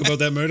to joke about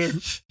that murder?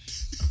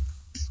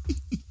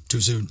 Too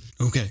soon.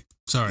 Okay.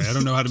 Sorry, I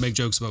don't know how to make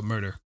jokes about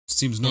murder.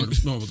 Seems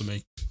normal to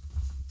me.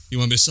 You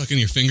want me to suck in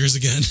your fingers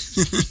again?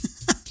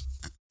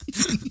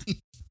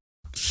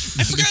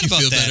 I forgot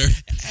about that. Better.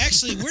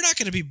 Actually, we're not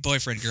going to be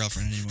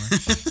boyfriend-girlfriend anymore.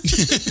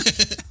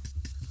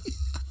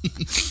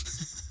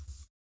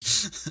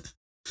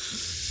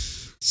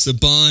 So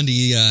Bond,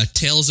 he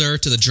tails her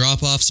to the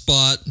drop-off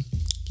spot.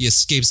 He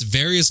escapes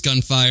various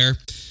gunfire,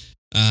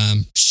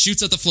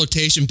 shoots at the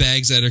flotation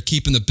bags that are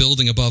keeping the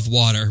building above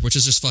water, which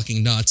is just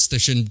fucking nuts. There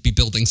shouldn't be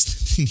buildings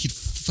that you need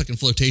fucking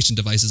flotation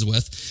devices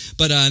with.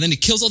 But then he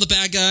kills all the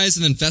bad guys,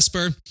 and then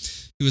Vesper,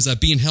 who is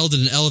being held in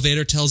an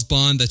elevator, tells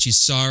Bond that she's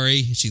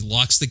sorry. She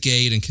locks the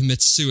gate and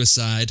commits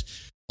suicide,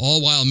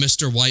 all while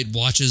Mr. White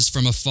watches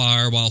from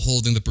afar while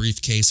holding the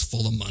briefcase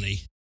full of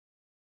money.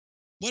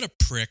 What a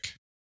prick.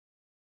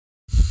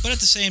 But at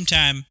the same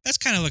time, that's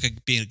kind of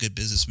like being a good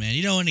businessman.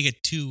 You don't want to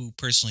get too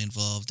personally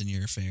involved in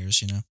your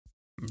affairs, you know?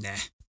 Nah.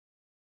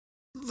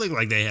 Looked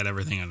like they had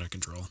everything under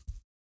control.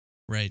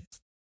 Right.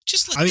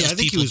 Just let those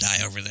people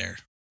die over there.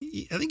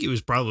 I think he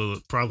was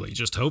probably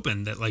just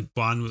hoping that like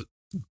Bond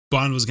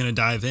was going to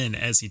dive in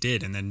as he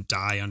did and then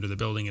die under the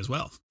building as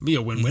well. It'd be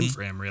a win-win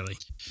for him, really.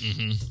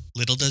 Mm-hmm.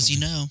 Little does he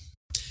know.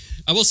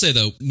 I will say,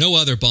 though, no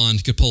other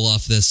Bond could pull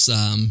off this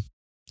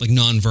like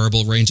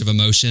non-verbal range of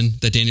emotion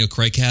that Daniel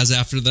Craig has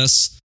after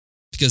this,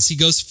 because he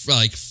goes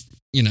like,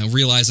 you know,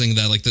 realizing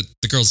that like the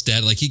girl's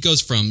dead. Like he goes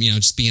from, you know,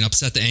 just being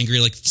upset to angry,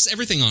 like just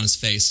everything on his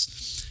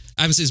face.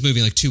 I haven't seen this movie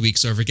in like 2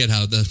 weeks, so I forget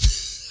how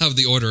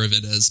the order of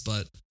it is,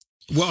 but.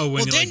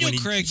 When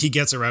Craig, he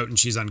gets her out and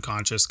she's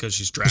unconscious because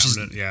she's drowned.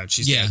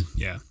 She's dead.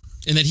 Yeah.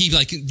 And then he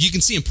like, you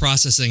can see him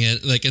processing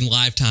it like in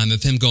live time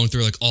of him going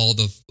through like all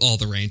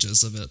the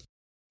ranges of it.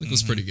 It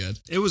was pretty good.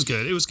 It was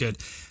good.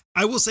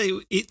 I will say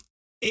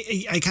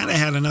I kind of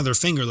had another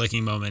finger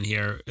licking moment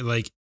here,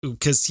 like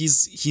because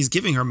he's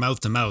giving her mouth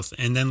to mouth,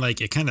 and then like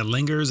it kind of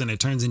lingers and it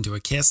turns into a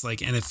kiss,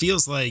 like, and it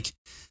feels like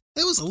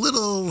it was a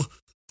little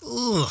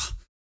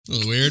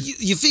weird.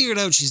 You figured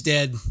out she's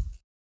dead,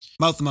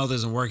 mouth to mouth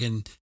isn't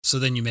working, so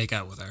then you make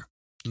out with her.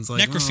 It's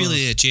like,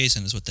 necrophilia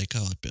adjacent is what they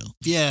call it, Bill.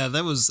 Yeah,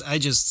 that was.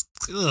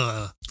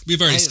 We've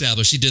already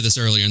established he did this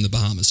earlier in the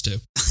Bahamas too.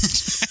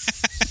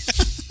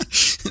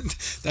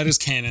 That is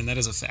canon. That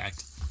is a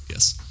fact.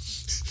 Yes.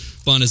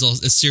 Bond is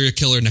a serial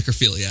killer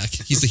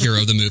necrophiliac. He's the hero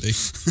of the movie.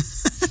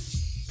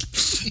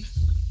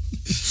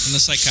 And the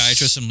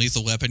psychiatrist from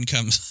Lethal Weapon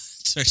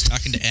starts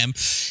talking to M.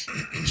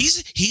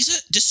 He's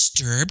a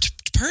disturbed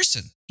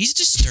person. He's a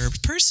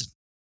disturbed person.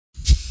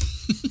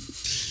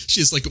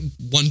 She has like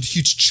one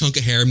huge chunk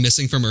of hair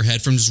missing from her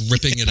head from just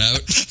ripping it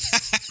out.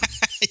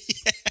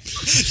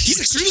 He's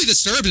extremely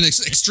disturbed and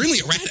extremely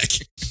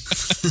erratic.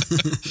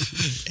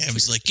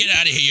 M's like, get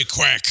out of here, you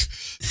quack.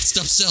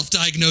 Stop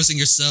self-diagnosing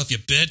yourself, you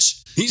bitch.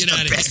 He's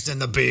the best in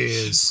the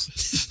biz.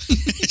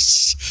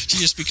 She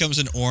just becomes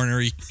an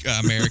ornery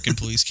American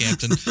police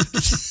captain.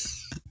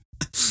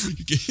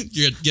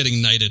 You're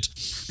getting knighted.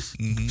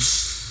 Mm-hmm.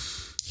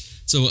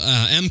 So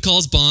M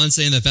calls Bond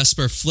saying that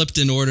Vesper flipped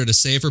in order to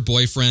save her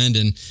boyfriend,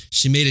 and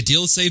she made a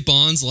deal to save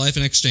Bond's life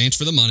in exchange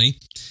for the money,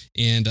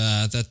 and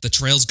that the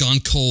trail's gone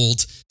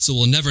cold, so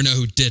we'll never know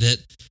who did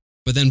it.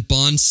 But then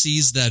Bond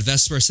sees that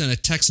Vesper sent a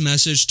text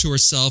message to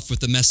herself with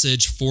the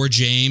message for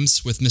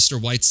James with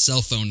Mr. White's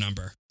cell phone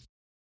number.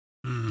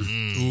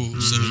 Ooh,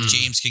 so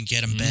James can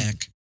get him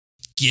back.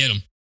 Get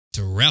him.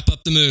 To wrap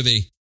up the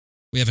movie,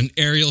 we have an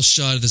aerial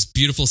shot of this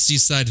beautiful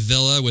seaside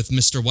villa with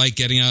Mr. White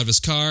getting out of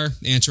his car,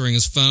 answering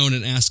his phone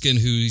and asking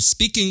who he's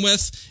speaking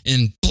with,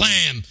 and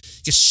blam!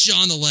 Gets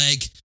shot in the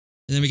leg.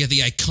 And then we get the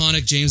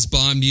iconic James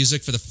Bond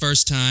music for the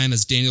first time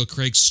as Daniel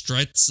Craig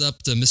struts up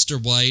to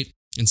Mr. White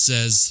and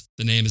says,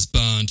 the name is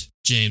Bond,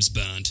 James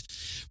Bond.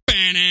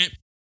 The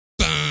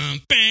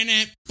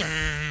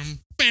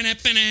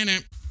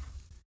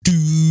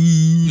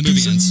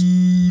movie ends.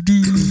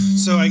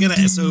 So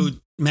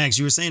Max,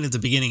 you were saying at the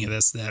beginning of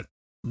this that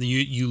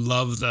you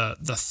love the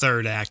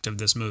third act of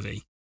this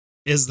movie.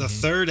 Is the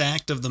third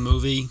act of the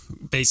movie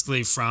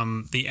basically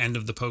from the end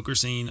of the poker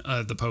scene,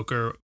 the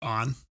poker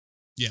on?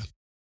 Yeah.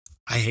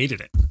 I hated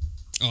it.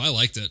 Oh, I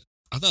liked it.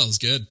 I thought it was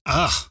good.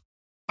 I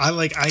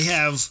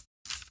have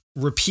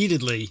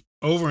repeatedly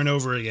over and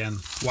over again,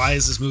 why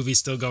is this movie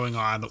still going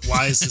on?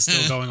 Why is this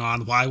still going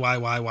on?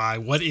 Why?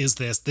 What is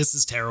this? This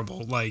is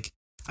terrible. Like,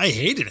 I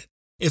hated it.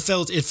 It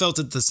felt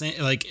at the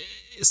same, like,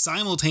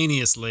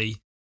 simultaneously,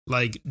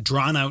 like,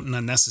 drawn out and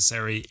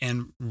unnecessary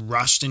and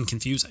rushed and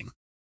confusing.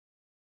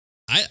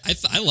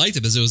 I liked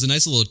it because it was a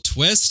nice little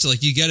twist.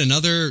 Like, you get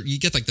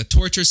like the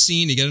torture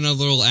scene, you get another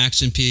little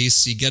action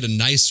piece, you get a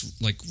nice,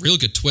 like, real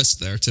good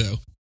twist there too.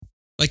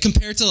 Like,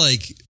 compared to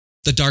like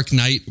The Dark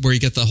Knight, where you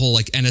get the whole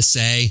like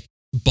NSA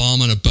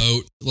bomb on a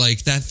boat,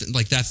 like that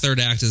third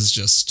act is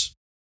just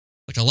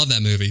like, I love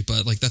that movie,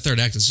 but like that third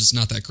act is just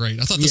not that great.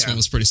 I thought this one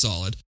was pretty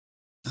solid.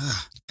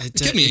 It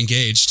kept me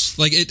engaged.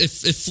 Like it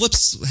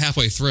flips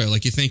halfway through.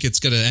 Like you think it's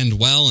gonna end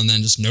well, and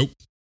then just nope.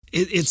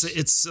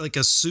 It's like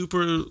a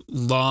super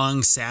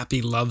long,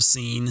 sappy love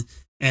scene,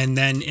 and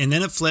then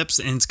it flips,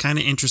 and it's kind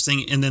of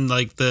interesting. And then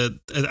like the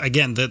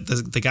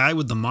guy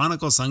with the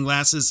monocle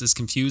sunglasses is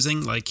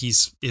confusing. Like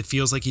it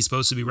feels like he's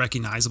supposed to be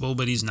recognizable,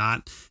 but he's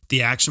not.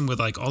 The action with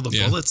like all the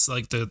bullets,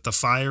 like the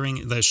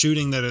firing, the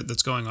shooting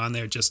that's going on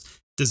there, just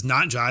does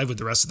not jive with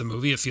the rest of the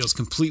movie. It feels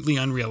completely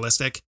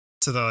unrealistic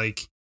to the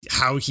like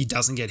how he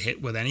doesn't get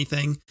hit with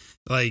anything.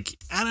 Like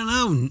I don't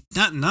know,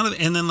 none of.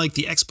 And then like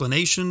the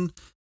explanation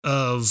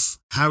of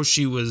how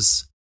she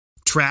was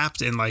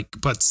trapped and like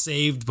but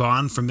saved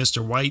Bond from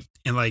Mr. White,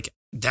 and like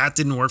that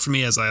didn't work for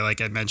me, as I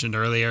mentioned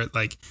earlier.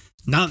 Like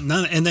none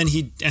and then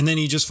he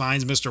just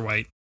finds Mr.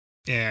 White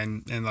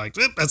and like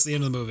that's the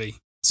end of the movie.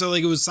 So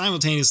like it was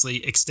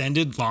simultaneously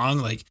extended long,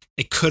 like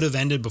it could have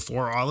ended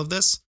before all of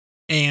this,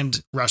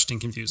 and rushed and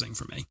confusing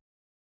for me.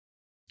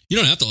 You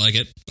don't have to like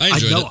it. I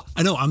enjoyed it.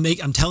 I know.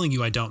 I'm telling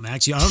you I don't,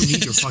 Max. I don't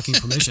need your fucking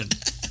permission.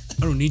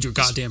 I don't need your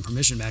goddamn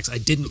permission, Max. I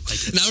didn't like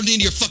it. And I don't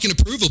need your fucking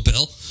approval,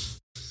 Bill.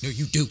 No,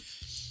 you do.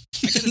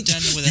 I could have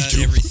done it without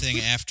everything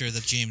after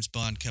the James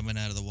Bond coming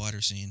out of the water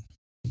scene.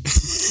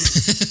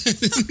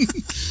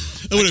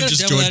 I would have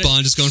just George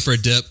Bond just going for a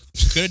dip.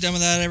 Could have done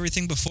without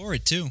everything before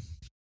it, too.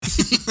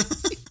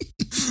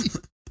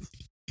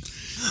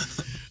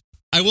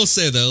 I will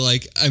say, though,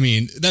 like, I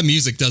mean, that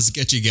music does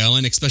get you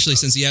going, especially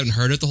since you haven't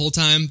heard it the whole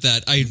time,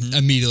 that I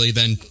immediately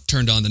then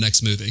turned on the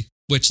next movie,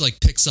 which,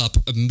 like, picks up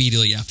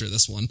immediately after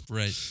this one.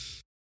 Right.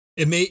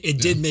 It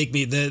did make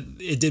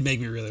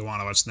me really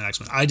want to watch the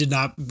next one. I did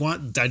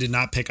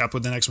not pick up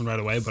with the next one right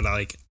away, but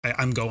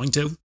I'm going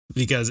to,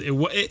 because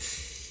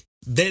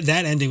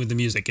that ending with the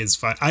music is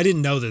fun. I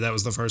didn't know that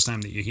was the first time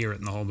that you hear it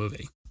in the whole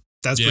movie.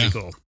 That's pretty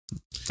cool.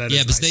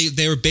 Because nice.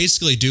 they were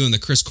basically doing the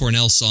Chris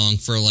Cornell song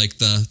for like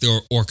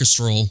the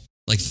orchestral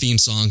like theme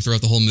song throughout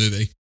the whole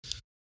movie,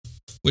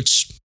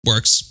 which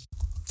works.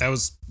 That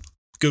was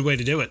a good way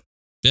to do it.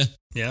 Yeah.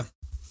 Yeah.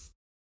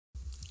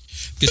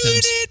 Good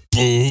times.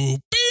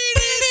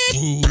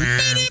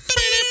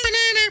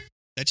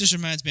 That just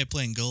reminds me of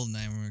playing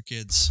GoldenEye when we were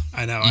kids.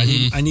 I know.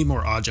 Mm-hmm. I need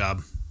more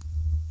Oddjob.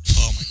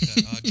 Oh my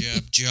god,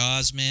 Oddjob,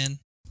 Jaws, man.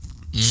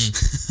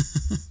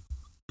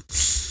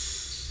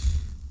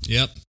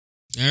 Yep.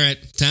 All right,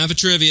 time for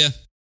trivia.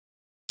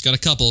 Got a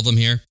couple of them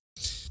here.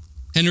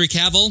 Henry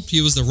Cavill, he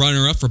was the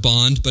runner-up for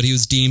Bond, but he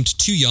was deemed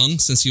too young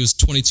since he was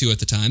 22 at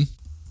the time.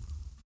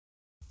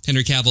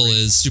 Henry Cavill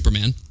is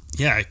Superman.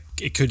 Yeah,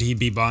 could he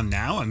be Bond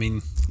now? I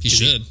mean, he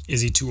should. Is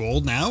he too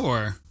old now,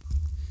 or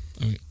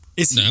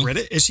is he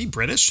British? Is he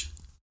British?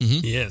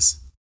 Mm-hmm. He is.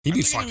 He'd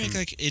be fucking make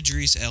like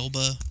Idris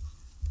Elba.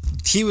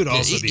 He would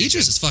also be.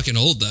 Idris is fucking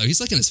old though. He's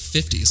like in his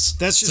 50s.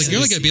 That's just like you're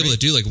only gonna be able to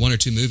do like 1 or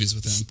 2 movies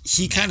with him.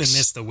 He kind of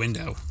missed the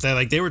window.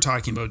 They were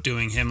talking about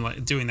doing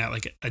that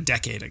like a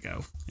decade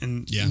ago,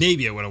 and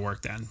maybe it would have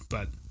worked then.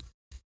 But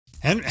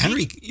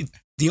Henry,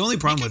 the only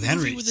problem with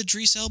Henry with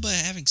Idris Elba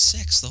having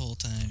sex the whole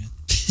time.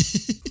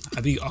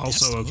 I'd be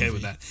also okay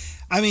with that.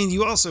 I mean,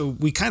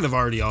 we kind of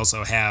already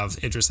also have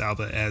Idris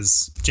Elba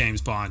as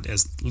James Bond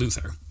as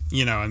Luther.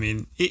 You know, I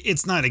mean,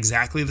 it's not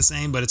exactly the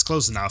same, but it's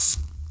close enough.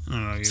 I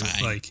don't know,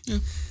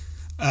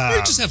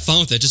 just have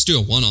fun with it. Just do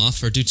a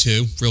one-off or do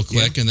 2 real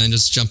quick, and then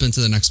just jump into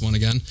the next one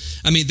again.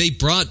 I mean, they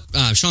brought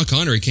Sean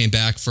Connery came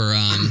back for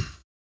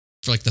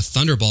like the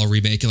Thunderball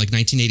remake in like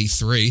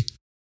 1983,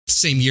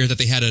 same year that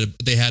they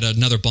had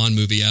another Bond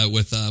movie out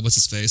with what's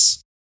his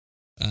face?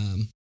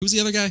 Who's the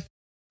other guy?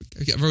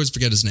 I always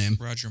forget his name.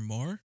 Roger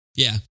Moore.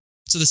 Yeah.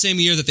 So the same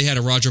year that they had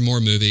a Roger Moore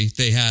movie,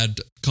 they had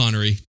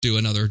Connery do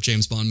another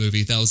James Bond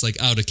movie that was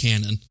like out of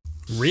canon.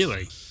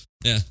 Really?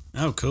 Yeah.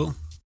 Oh, cool.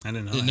 I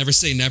didn't know that. Never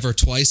Say Never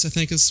Twice, I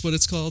think is what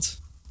it's called.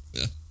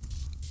 Yeah.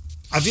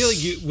 I feel like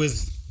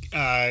with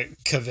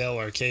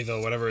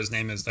Cavill, whatever his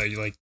name is, though, you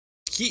like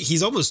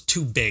he's almost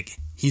too big.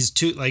 He's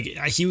too like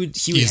he would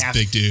have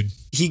big dude.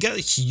 He got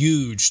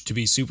huge to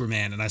be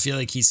Superman, and I feel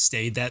like he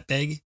stayed that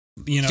big.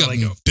 You know,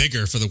 he got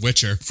bigger for The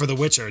Witcher. For The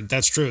Witcher,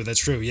 that's true.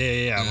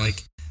 Yeah.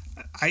 Like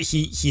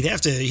he'd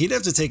have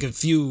to take a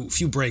few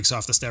breaks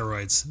off the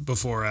steroids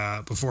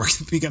before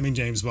becoming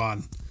James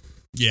Bond.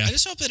 Yeah. I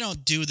just hope they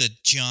don't do the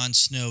Jon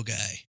Snow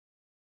guy.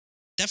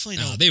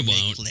 Definitely don't. They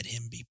won't let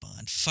him be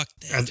Bond. Fuck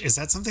that. Is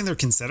that something they're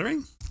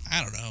considering?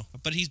 I don't know,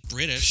 but he's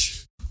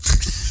British.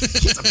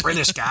 He's a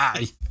British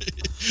guy.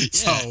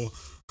 So.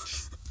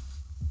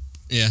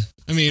 Yeah.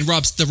 I mean,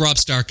 the Rob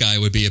Stark guy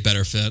would be a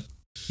better fit.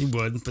 He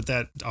would, but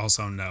that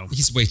also no.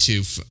 He's way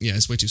too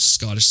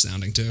Scottish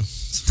sounding too.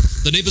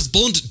 The name is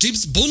Bond.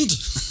 James Bond.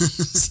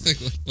 Like,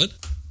 what?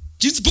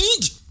 James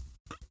Bond.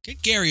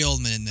 Get Gary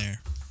Oldman in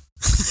there.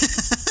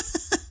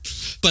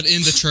 But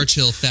in the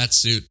Churchill fat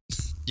suit.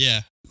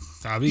 Yeah.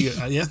 That'd be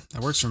good. Yeah,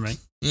 that works for me.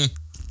 Yeah.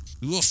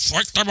 We will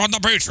fight them on the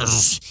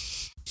beaches.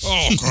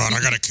 Oh, God,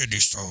 I got a kidney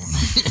stone.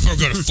 I'm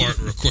going to fart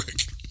real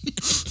quick.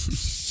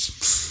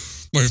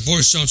 My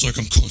voice sounds like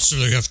I'm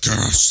constantly have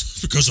gas,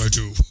 because I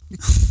do.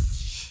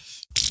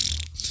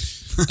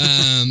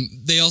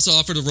 They also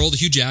offered a role to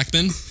Hugh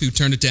Jackman, who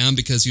turned it down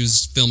because he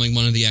was filming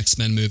one of the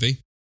X-Men movie.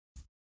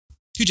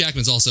 Hugh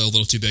Jackman's also a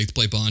little too big to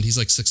play Bond. He's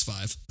like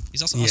 6'5".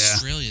 He's also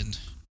Australian.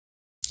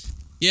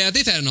 Yeah,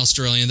 they've had an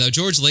Australian though.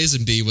 George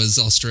Lazenby was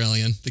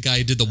Australian, the guy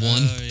who did the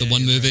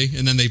one movie, right.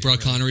 And then they brought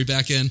Connery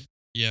back in.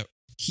 Yep.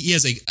 He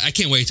has I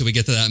can't wait till we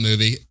get to that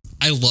movie.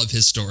 I love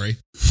his story.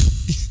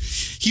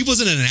 He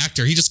wasn't an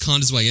actor. He just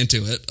conned his way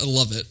into it. I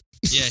love it.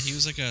 Yeah, he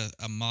was like a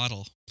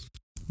model.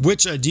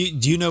 Which do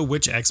you know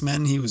which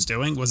X-Men he was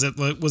doing? Was it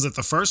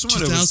the first one?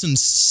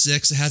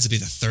 2006. It has to be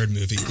the third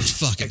movie, which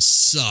fucking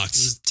sucked.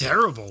 It was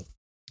terrible.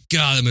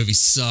 God, that movie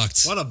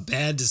sucked. What a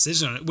bad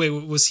decision. Wait,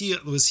 was he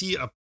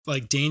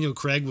like Daniel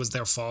Craig was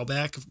their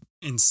fallback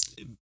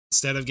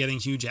instead of getting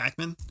Hugh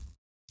Jackman?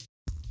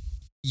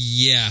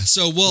 Yeah.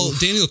 So,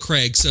 Daniel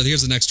Craig. So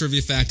here's the next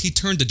trivia fact. He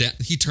turned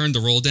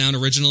the role down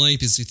originally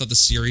because he thought the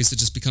series had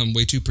just become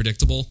way too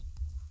predictable.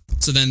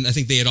 So then I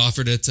think they had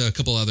offered it to a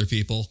couple other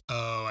people.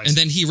 Oh, I see. And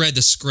then he read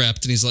the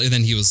script, and he's like, and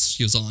then he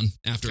was on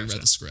after he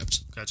read the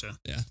script. Gotcha.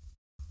 Yeah.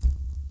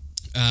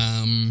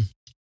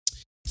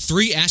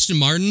 3 Aston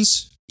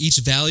Martins, each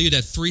valued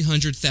at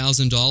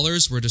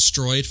 $300,000, were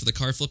destroyed for the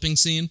car flipping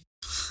scene.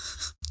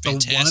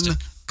 Fantastic. The one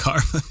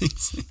car flipping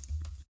scene.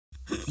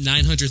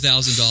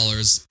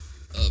 $900,000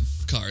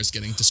 of cars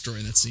getting destroyed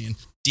in that scene.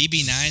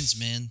 DB9s,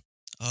 man.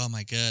 Oh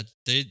my god.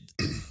 They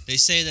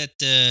say that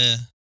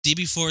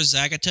DB4 is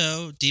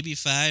Zagato,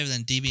 DB5,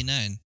 then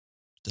DB9.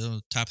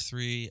 The top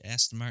 3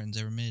 Aston Martins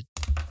ever made.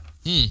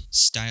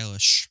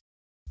 Stylish.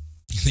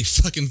 They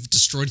fucking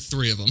destroyed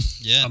 3 of them.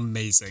 Yeah.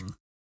 Amazing.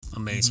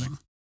 Mm-hmm.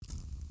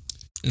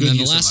 And then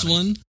the last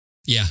one.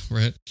 Yeah,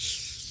 right.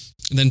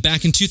 And then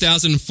back in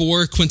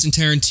 2004, Quentin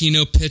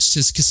Tarantino pitched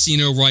his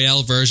Casino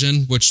Royale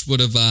version, which would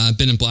have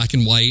been in black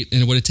and white,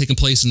 and it would have taken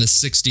place in the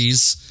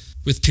 60s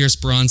with Pierce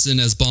Brosnan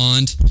as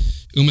Bond,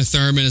 Uma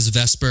Thurman as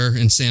Vesper,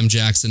 and Sam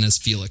Jackson as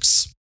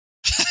Felix.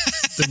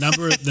 The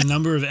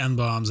number of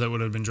N-bombs that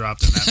would have been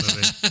dropped in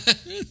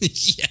that movie.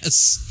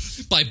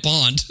 Yes. By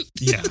Bond.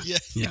 Yeah.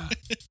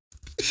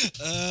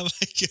 Oh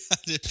my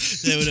god.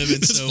 That would have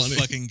been so funny.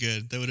 fucking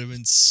good. That would have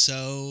been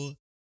so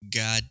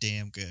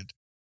goddamn good.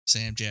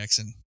 Sam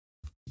Jackson.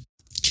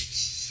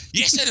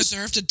 Yes, I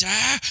deserve to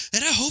die,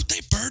 and I hope they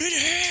burn in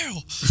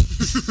hell.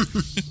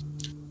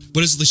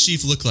 What does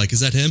Lashif look like? Is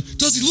that him?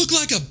 Does he look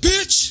like a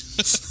bitch?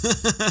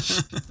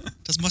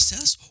 Does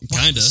Marcellus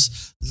Kinda.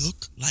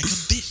 look like a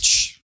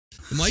bitch?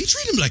 And why you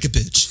treat him like a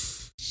bitch?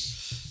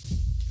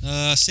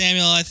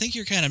 Samuel, I think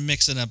you're kind of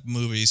mixing up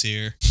movies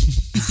here.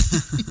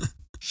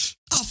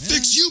 I'll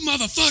fix you,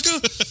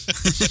 motherfucker!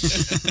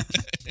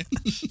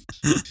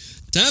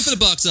 Time for the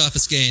box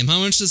office game. How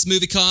much does this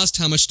movie cost?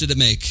 How much did it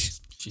make?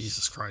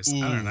 Jesus Christ.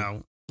 Ooh. I don't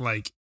know.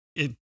 Like,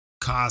 it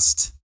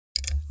cost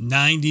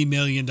 $90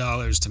 million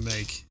to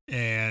make,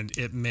 and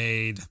it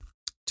made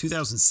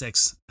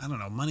 2006. I don't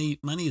know. Money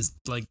is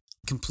like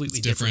completely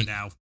different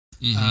now.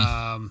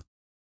 Mm-hmm.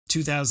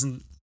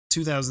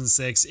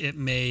 2006, it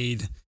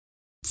made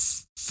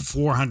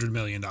 $400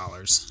 million.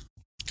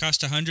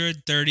 Cost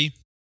 $130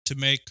 to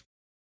make.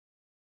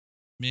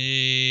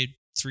 Made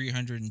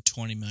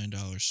 $320 million.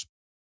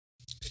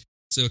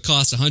 So it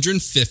cost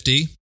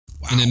 $150,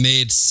 Wow. and it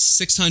made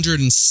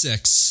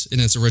 $606 in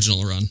its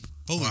original run.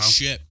 Holy Wow.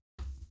 shit.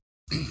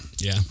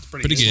 Yeah,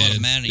 pretty good. That's a lot good.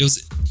 of money.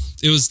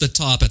 It was the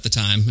top at the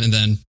time, and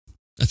then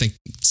I think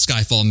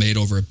Skyfall made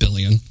over $1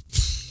 billion.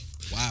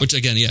 Wow. Which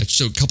again, yeah,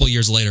 so a couple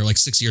years later, like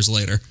 6 years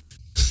later,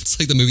 it's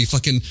like the movie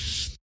the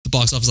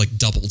box office like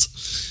doubled.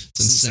 It's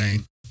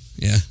insane.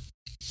 Yeah.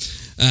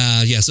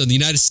 So in the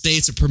United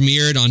States, it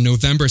premiered on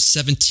November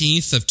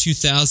 17th of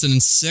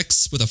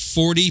 2006 with a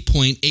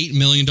 $40.8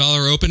 million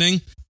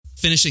opening,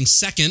 finishing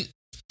second.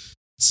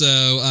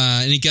 So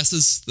any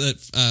guesses that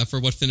for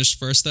what finished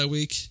first that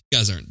week? You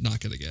guys aren't not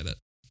going to get it.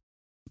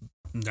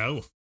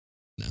 No.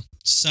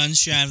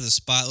 Sunshine of the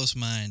Spotless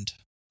Mind.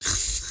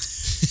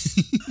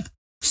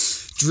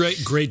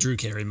 Great Drew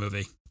Carey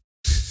movie.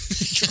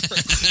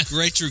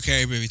 Great Drew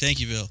Carey movie. Thank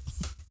you, Bill.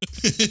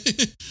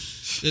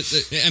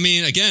 I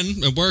mean,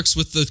 again, it works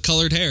with the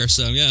colored hair.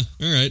 So yeah,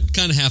 all right,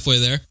 kind of halfway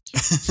there.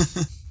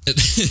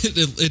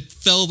 It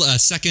fell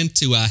second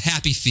to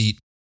Happy Feet.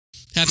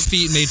 Happy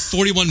Feet made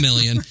 $41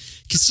 million.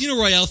 Casino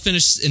Royale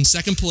finished in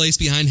second place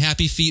behind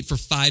Happy Feet for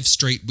 5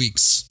 straight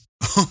weeks.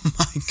 Oh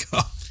my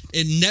god!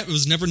 It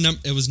was never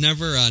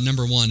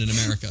number one in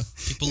America.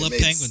 People love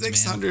made penguins, man.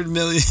 $600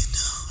 million,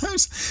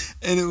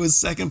 and it was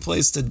second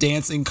place to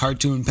Dancing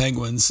Cartoon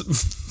Penguins.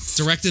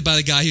 Directed by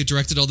the guy who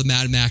directed all the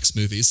Mad Max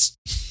movies.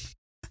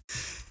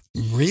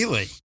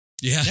 Really?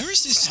 Yeah. Never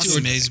ceases to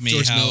amaze me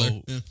George how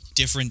Miller. Yeah.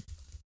 different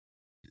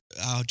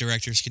how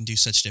directors can do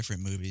such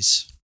different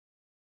movies.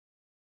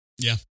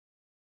 Yeah.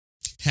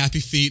 Happy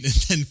Feet and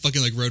then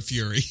fucking like Road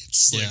Fury.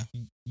 It's like,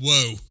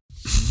 whoa.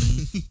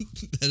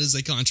 That is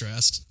a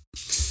contrast.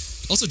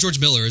 Also, George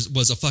Miller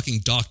was a fucking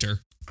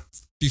doctor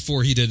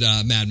before he did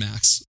Mad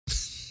Max.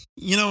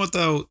 You know what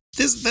though?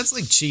 That's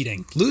like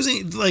cheating.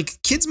 Losing,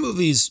 like, kids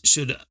movies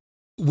should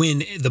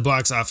win the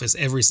box office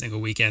every single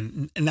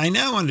weekend. And I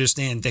now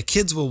understand that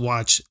kids will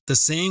watch the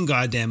same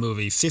goddamn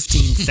movie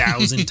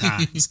 15,000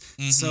 times.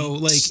 Mm-hmm. So,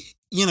 like,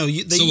 you know,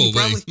 you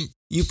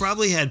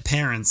probably had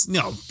parents.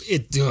 No,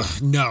 it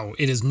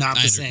is not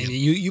the same.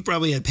 You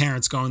probably had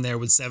parents going there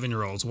with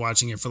 7-year-olds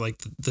watching it for like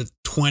the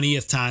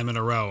 20th time in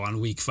a row on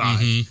week 5.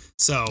 Mm-hmm.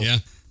 So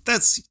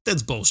that's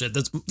bullshit.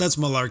 That's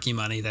malarkey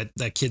money.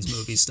 That kids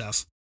movie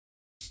stuff.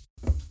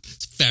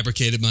 It's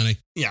fabricated money.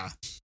 Yeah,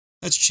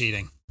 that's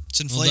cheating. It's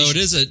inflation.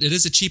 Although it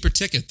is a cheaper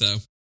ticket though.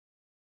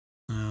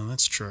 Oh,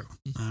 that's true.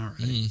 All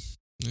right.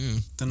 Yeah.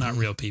 They're not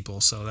real people,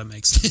 so that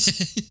makes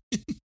sense.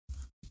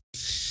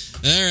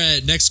 All right,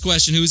 next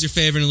question. Who's your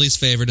favorite and least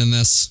favorite in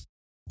this?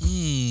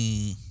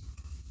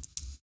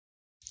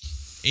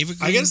 Ava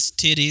Green's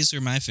titties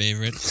are my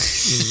favorite.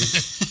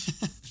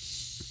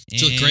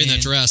 She looked great in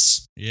that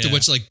dress. Yeah. To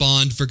which, like,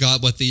 Bond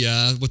forgot what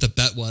the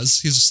bet was.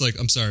 He's just like,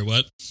 I'm sorry,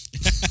 what?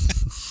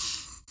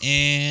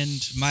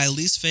 And my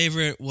least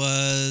favorite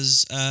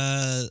was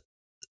the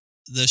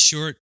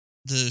short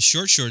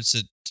shorts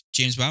that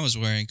James Bond was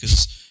wearing,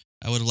 because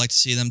I would have liked to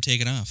see them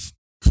taken off.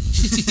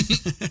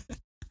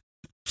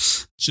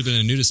 Should have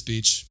been a nudist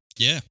beach.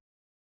 Yeah.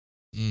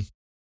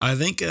 I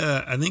think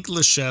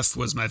Le Chef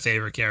was my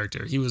favorite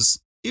character. He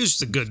was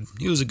just a good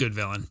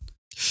villain.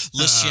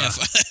 Le Chef.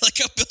 I like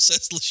how Bill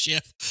says Le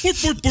Chef.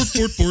 Bort. Le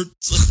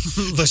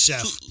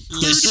Chef.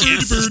 Le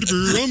Chef.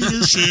 I'm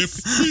Le Chef.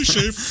 Le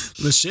Chef.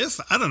 Le Chef?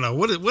 I don't know.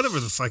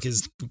 Whatever the fuck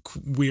his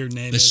weird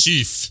name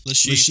is. Le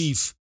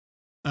Chef.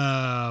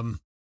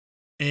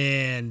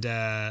 And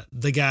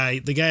the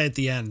guy at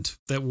the end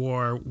that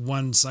wore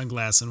one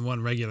sunglass and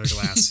one regular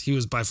glass, he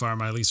was by far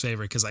my least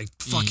favorite, because I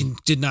fucking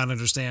did not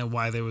understand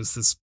why there was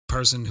this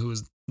person who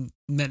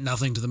meant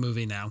nothing to the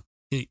movie now.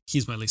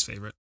 He's my least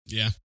favorite.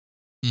 Yeah.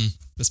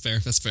 That's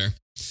fair.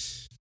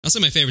 I'll say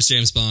my favorite's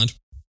James Bond.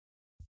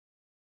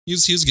 He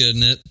was good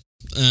in it.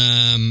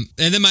 And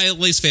then my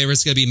least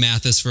favorite's going to be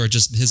Mathis for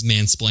just his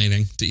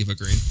mansplaining to Eva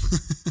Green.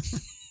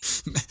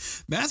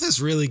 Mathis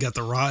really got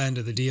the raw end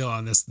of the deal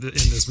in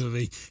this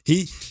movie.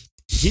 He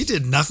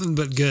did nothing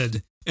but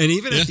good. And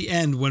even at the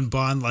end, when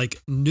Bond like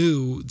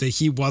knew that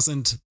he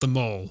wasn't the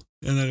mole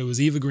and that it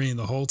was Eva Green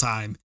the whole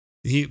time,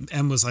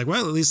 M was like,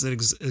 well, at least it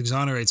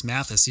exonerates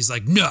Mathis. He's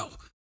like, no,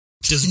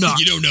 does not.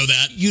 You don't know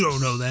that. You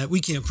don't know that. We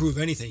can't prove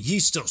anything. He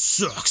still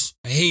sucks.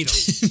 I hate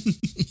him.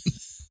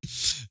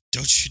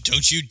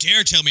 Don't you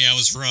dare tell me I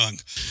was wrong.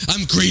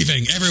 I'm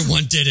grieving.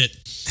 Everyone did it.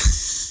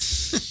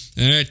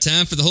 All right,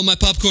 time for the Hold My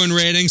Popcorn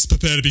ratings.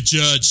 Prepare to be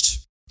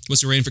judged.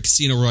 What's your rating for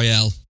Casino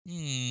Royale?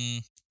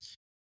 I'm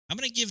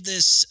going to give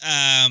this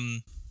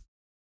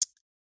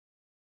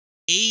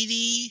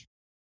 80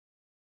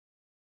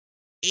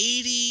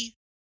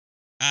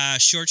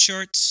 short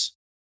shorts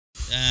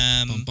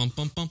out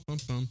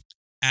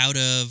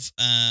of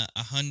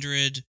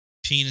 100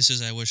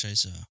 penises I wish I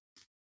saw.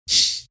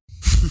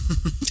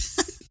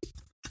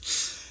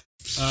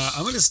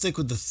 I'm going to stick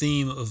with the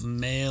theme of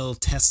male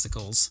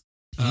testicles.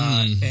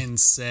 And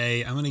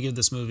say I'm going to give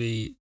this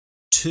movie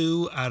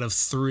 2 out of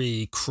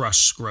 3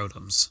 crushed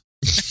scrotums.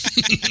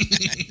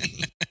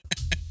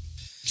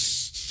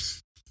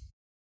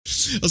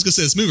 I was going to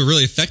say this movie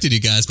really affected you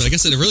guys, but I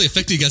guess it really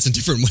affected you guys in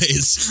different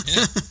ways.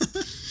 Yeah.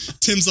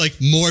 Tim's like,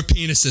 more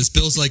penises.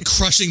 Bill's like,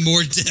 crushing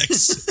more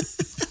dicks.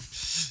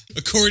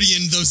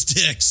 Accordion those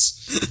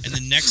dicks. And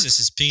the nexus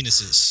is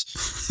penises.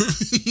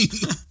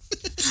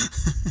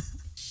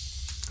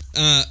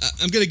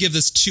 I'm going to give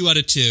this 2 out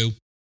of 2.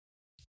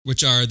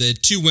 Which are the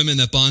 2 women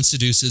that Bond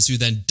seduces who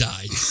then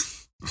die.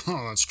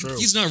 Oh, that's true.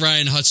 He's not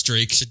Ryan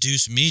Hutstreak.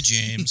 Seduce me,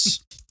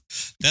 James.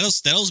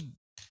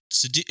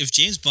 If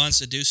James Bond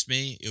seduced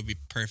me, it would be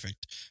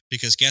perfect.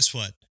 Because guess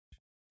what?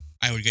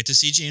 I would get to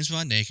see James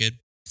Bond naked,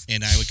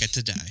 and I would get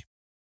to die.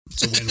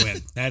 It's a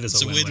win-win. That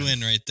is a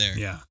win-win right there.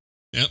 Yeah.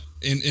 Yep.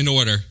 In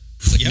order.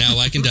 It's like, now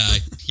I can die.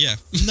 Yeah.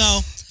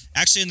 No.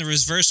 Actually, in the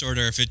reverse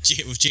order, if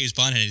James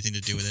Bond had anything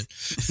to do with it.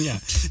 Yeah.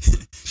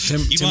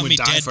 Tim would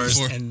die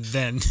first before, and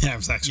then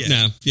have sex with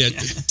him. Yeah.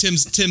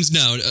 Tim's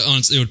no.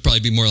 Honestly, it would probably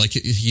be more like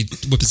he'd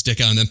whip his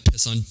dick out and then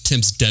piss on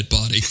Tim's dead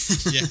body.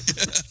 Yeah.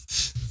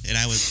 And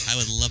I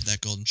would love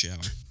that golden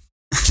shower.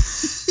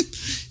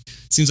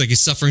 Seems like he's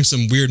suffering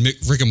some weird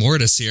rigor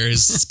mortis here.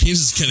 His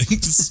penis is getting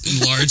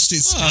enlarged.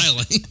 He's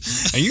smiling.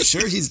 Are you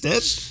sure he's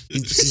dead?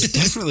 He's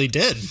definitely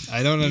dead.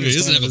 I don't understand. He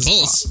doesn't have a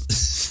pulse.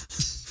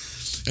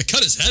 I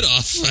cut his head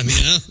off. I mean,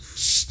 I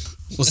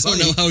don't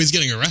know how he's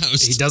getting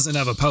aroused. He doesn't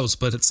have a pulse,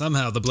 but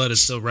somehow the blood is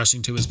still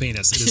rushing to his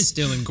penis. It is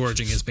still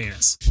engorging his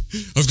penis.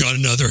 I've got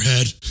another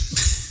head.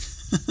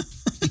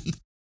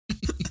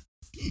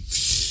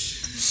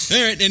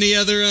 All right. Any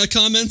other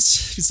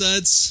comments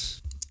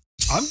besides?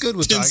 I'm good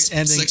with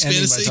ending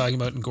by talking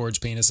about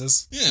engorged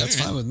penises. Yeah,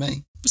 that's fine with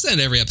me. Let's end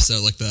every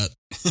episode like that.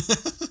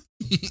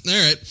 All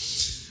right.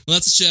 Well,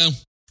 that's the show.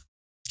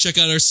 Check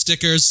out our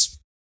stickers.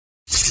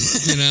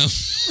 You know.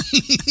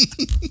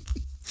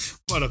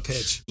 What a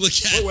pitch. Look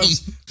at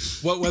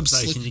what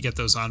website can you get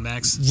those on,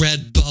 Max?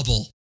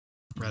 Redbubble.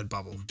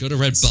 Redbubble. Go to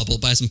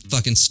Redbubble, buy some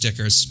fucking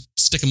stickers.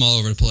 stick them all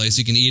over the place.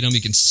 You can eat them,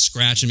 you can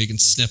scratch them, you can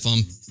sniff them,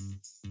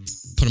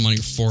 put them on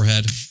your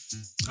forehead.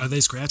 Are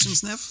they scratch and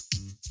sniff?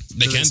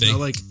 They can be.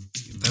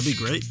 That'd be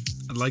great.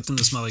 I'd like them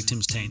to smell like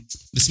Tim's taint.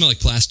 They smell like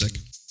plastic.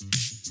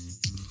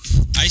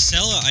 I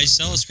sell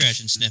a scratch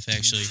and sniff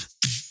actually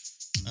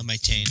on my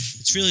taint.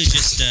 It's really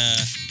just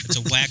it's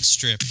a wax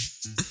strip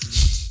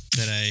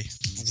that I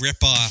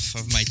rip off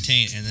of my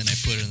taint and then I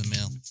put it in the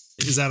mail.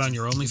 Is that on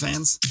your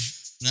OnlyFans?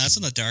 No, it's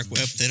on the dark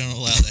web. They don't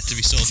allow that to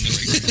be sold in the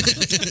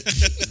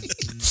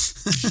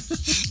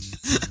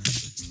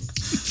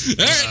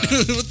All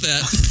right, with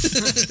that.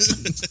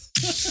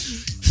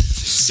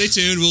 Stay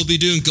tuned. We'll be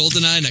doing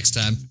GoldenEye next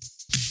time.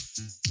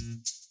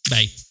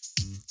 Bye.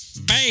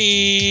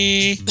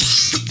 Bye.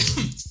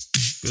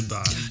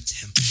 Goodbye. God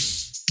damn.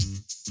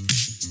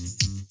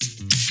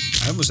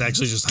 I almost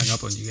actually just hung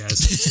up on you guys.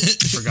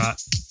 Forgot.